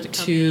want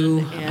to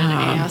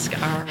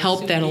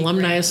help that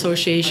alumni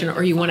association,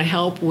 or you want to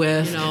help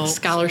with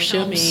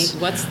scholarships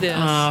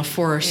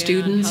for our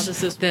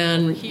students,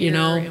 then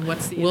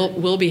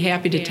we'll be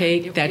happy to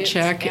take that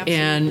check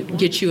and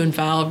get you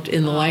involved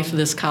in the life of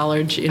this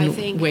college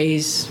in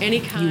ways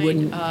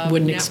you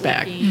wouldn't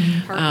expect.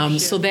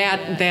 So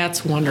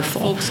that's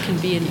wonderful. Folks can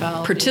be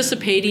involved.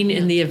 Participating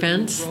in the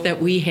events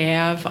that we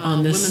have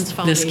on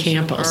this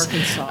campus,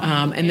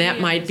 and that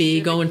might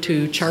be going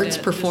to charts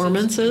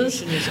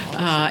performances.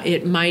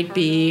 It might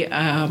be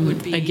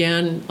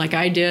again, like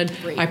I did.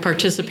 I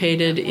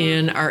participated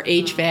in our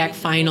HVAC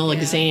final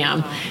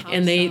exam,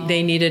 and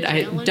they needed.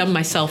 I dubbed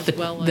myself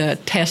the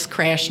test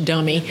crash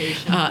dummy.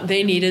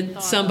 They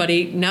needed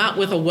somebody not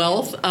with a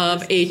wealth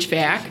of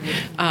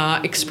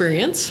HVAC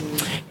experience,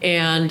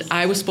 and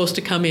I was supposed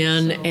to come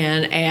in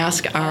and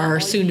ask our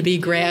soon-to-be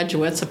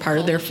graduates, a part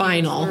of their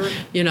final,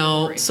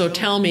 so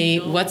tell me,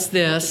 what's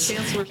this,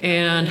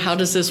 and how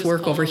does this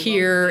work over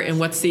here, and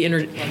what's the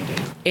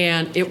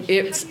and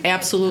it's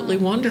absolutely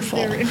wonderful.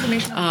 Is there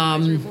information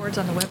on the boards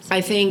on the website?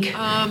 I think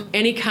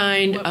any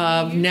kind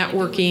of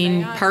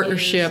networking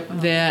partnership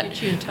that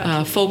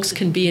folks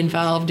can be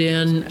involved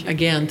in,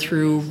 again,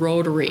 through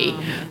Rotary,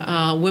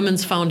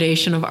 Women's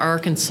Foundation of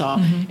Arkansas,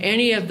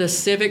 any of the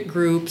civic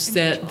groups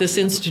that this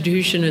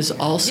institution is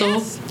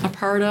also a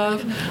part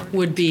of,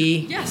 would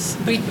be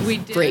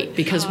great,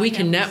 because we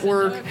can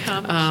network,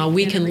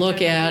 we can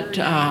look at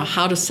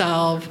how to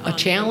solve a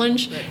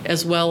challenge,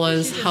 as well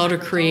as how to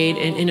create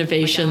an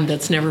innovation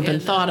that's never been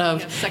thought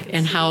of,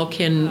 and how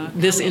can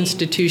this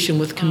institution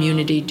with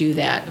community do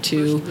that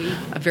to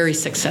a very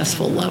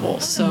successful level.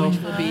 So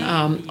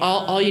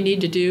all you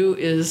need to do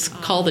is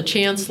call the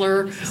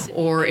chancellor,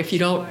 or if you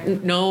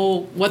don't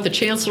know what the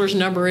chancellor's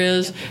number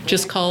is,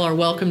 just call our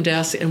welcome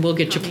desk and we'll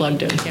get you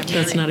plugged in.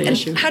 That's not an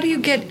issue. How do you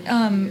get,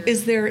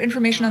 is there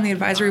information on the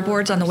advisory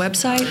boards on the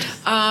website?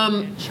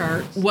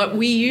 What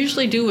we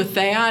usually do with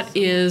that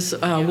is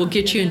we'll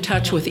get you in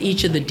touch with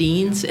each of the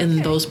deans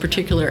in those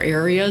particular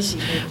areas,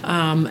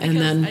 and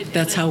then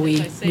that's how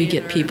we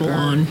get people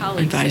on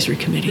advisory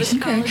committees.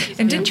 Okay.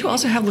 And didn't you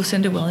also have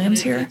Lucinda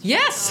Williams here?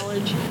 Yes.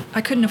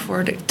 I couldn't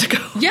afford it to go.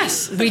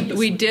 Yes,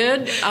 we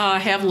did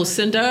have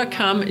Lucinda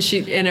come.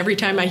 And every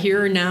time I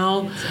hear her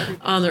now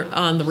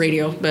on the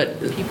radio, but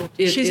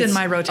she's in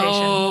my rotation.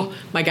 Oh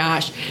my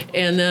gosh!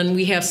 And then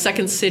we have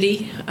Second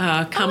City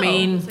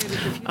coming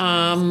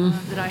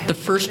the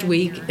first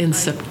week in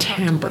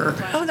September,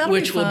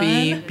 which will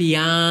be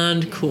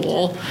beyond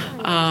cool.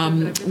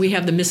 We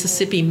have the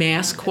Mississippi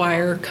Mass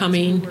Choir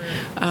coming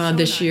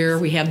this year.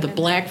 We have the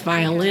Black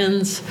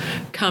Violins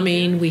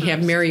coming. We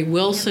have Mary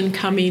Wilson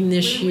coming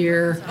this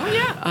year. Oh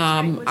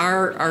yeah.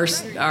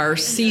 Our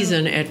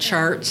season at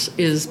Charts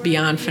is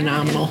beyond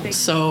phenomenal.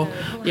 So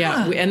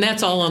and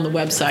that's all on the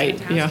website.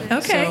 Yeah.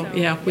 Okay.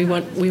 So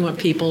we want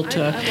people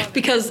to,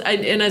 because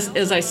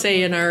as I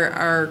say, and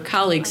our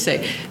colleagues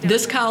say,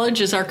 this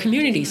college is our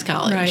community's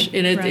college, right,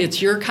 and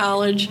it's your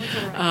college.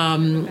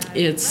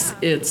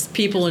 It's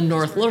people in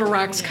North Little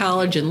Rock's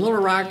college, in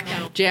Little Rock,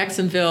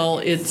 Jacksonville.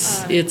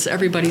 It's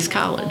everybody's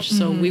college.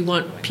 So we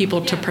want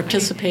people to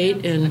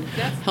participate and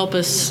help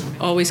us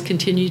always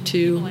continue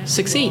to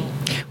succeed.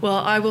 Well,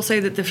 I will say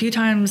that the few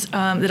times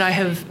that I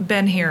have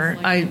been here,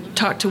 I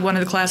talked to one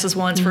of the classes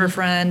once for a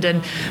friend,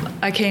 and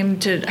I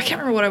can't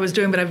remember what I was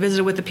doing, but I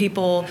visited with the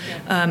people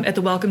at the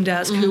the welcome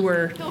desk who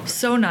were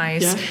so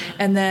nice. Yeah.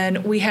 And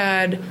then we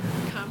had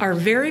our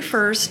very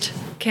first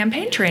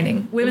campaign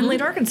training, Women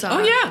Lead Arkansas.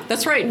 Oh yeah,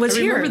 that's right. Was I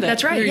remember here. that.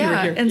 That's right. You were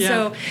Yeah. here. And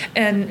so,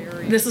 and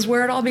this is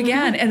where it all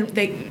began. And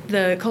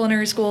the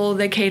culinary school,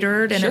 they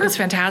catered, and it was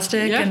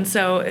fantastic. Yeah. And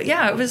so,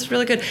 yeah, it was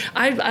really good.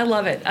 I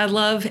love it.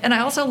 And I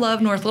also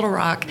love North Little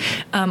Rock.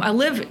 I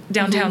live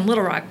downtown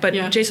Little Rock, but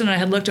Jason and I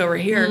had looked over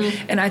here,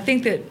 and I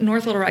think that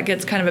North Little Rock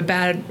gets kind of a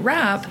bad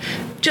rap,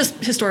 just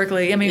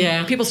historically. I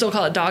mean, people still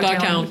call it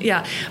Dogtown.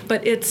 Yeah,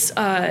 but it's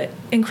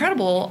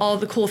incredible all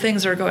the cool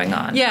things that are going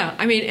on. Yeah,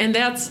 I mean, and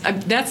that's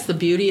the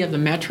beauty of the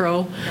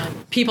metro.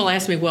 People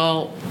ask me,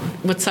 well,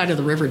 what side of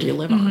the river do you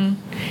live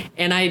on?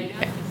 And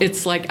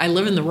it's like I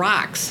live in the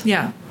rocks.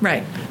 Yeah,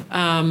 right.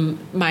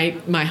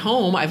 My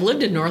home, I've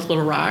lived in North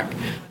Little Rock,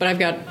 but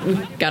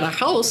we've got a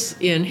house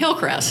in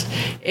Hillcrest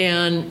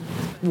and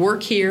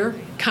work here,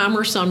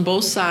 commerce on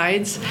both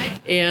sides,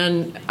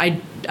 and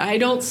I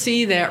don't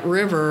see that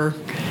river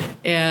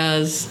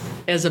as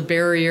a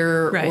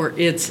barrier, or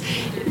it's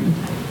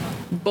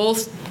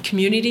both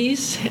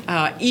communities.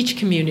 Each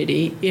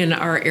community in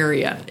our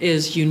area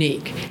is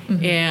unique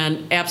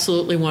and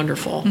absolutely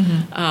wonderful.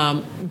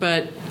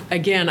 But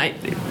again,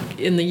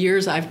 in the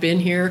years I've been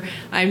here,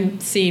 I'm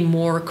seeing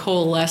more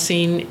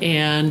coalescing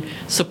and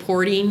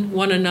supporting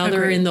one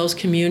another in those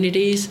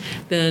communities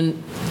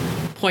than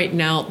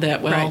pointing out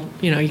that,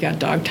 you got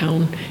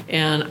Dogtown,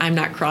 and I'm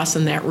not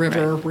crossing that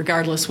river,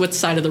 regardless what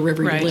side of the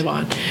river you live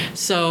on.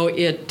 So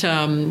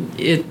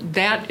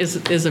that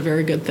is a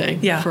very good thing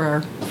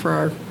for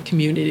our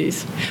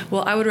communities.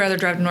 Well, I would rather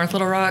drive to North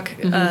Little Rock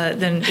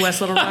than West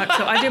Little Rock.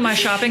 So I do my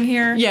shopping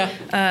here.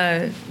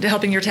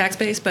 Helping your tax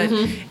base. But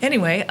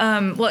anyway,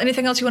 well,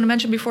 anything else you want to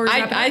mention before we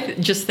wrap up? I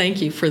just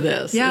thank you for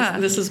this. Yeah.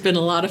 This has been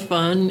a lot of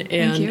fun.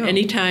 And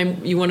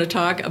anytime you want to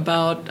talk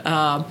about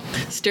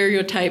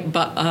stereotype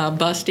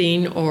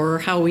busting or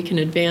how we can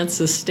advance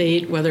the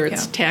state, whether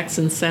it's tax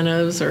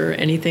incentives or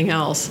anything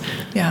else,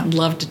 I'd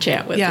love to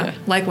chat with you.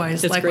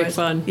 Likewise. It's great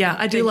fun. Yeah,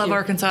 I do love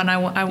Arkansas, and I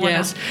want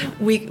us.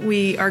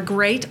 We are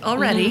great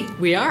already.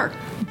 We are.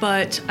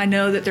 But I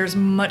know that there's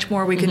much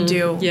more we can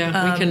do we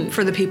can,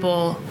 for the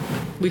people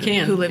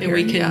who live here.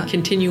 We can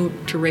continue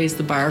to raise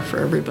the bar for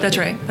everybody. That's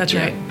right. That's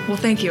right. Well,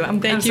 thank you.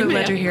 I'm so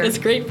glad you're here. It's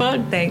great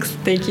fun. Thanks.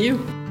 Thank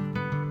you.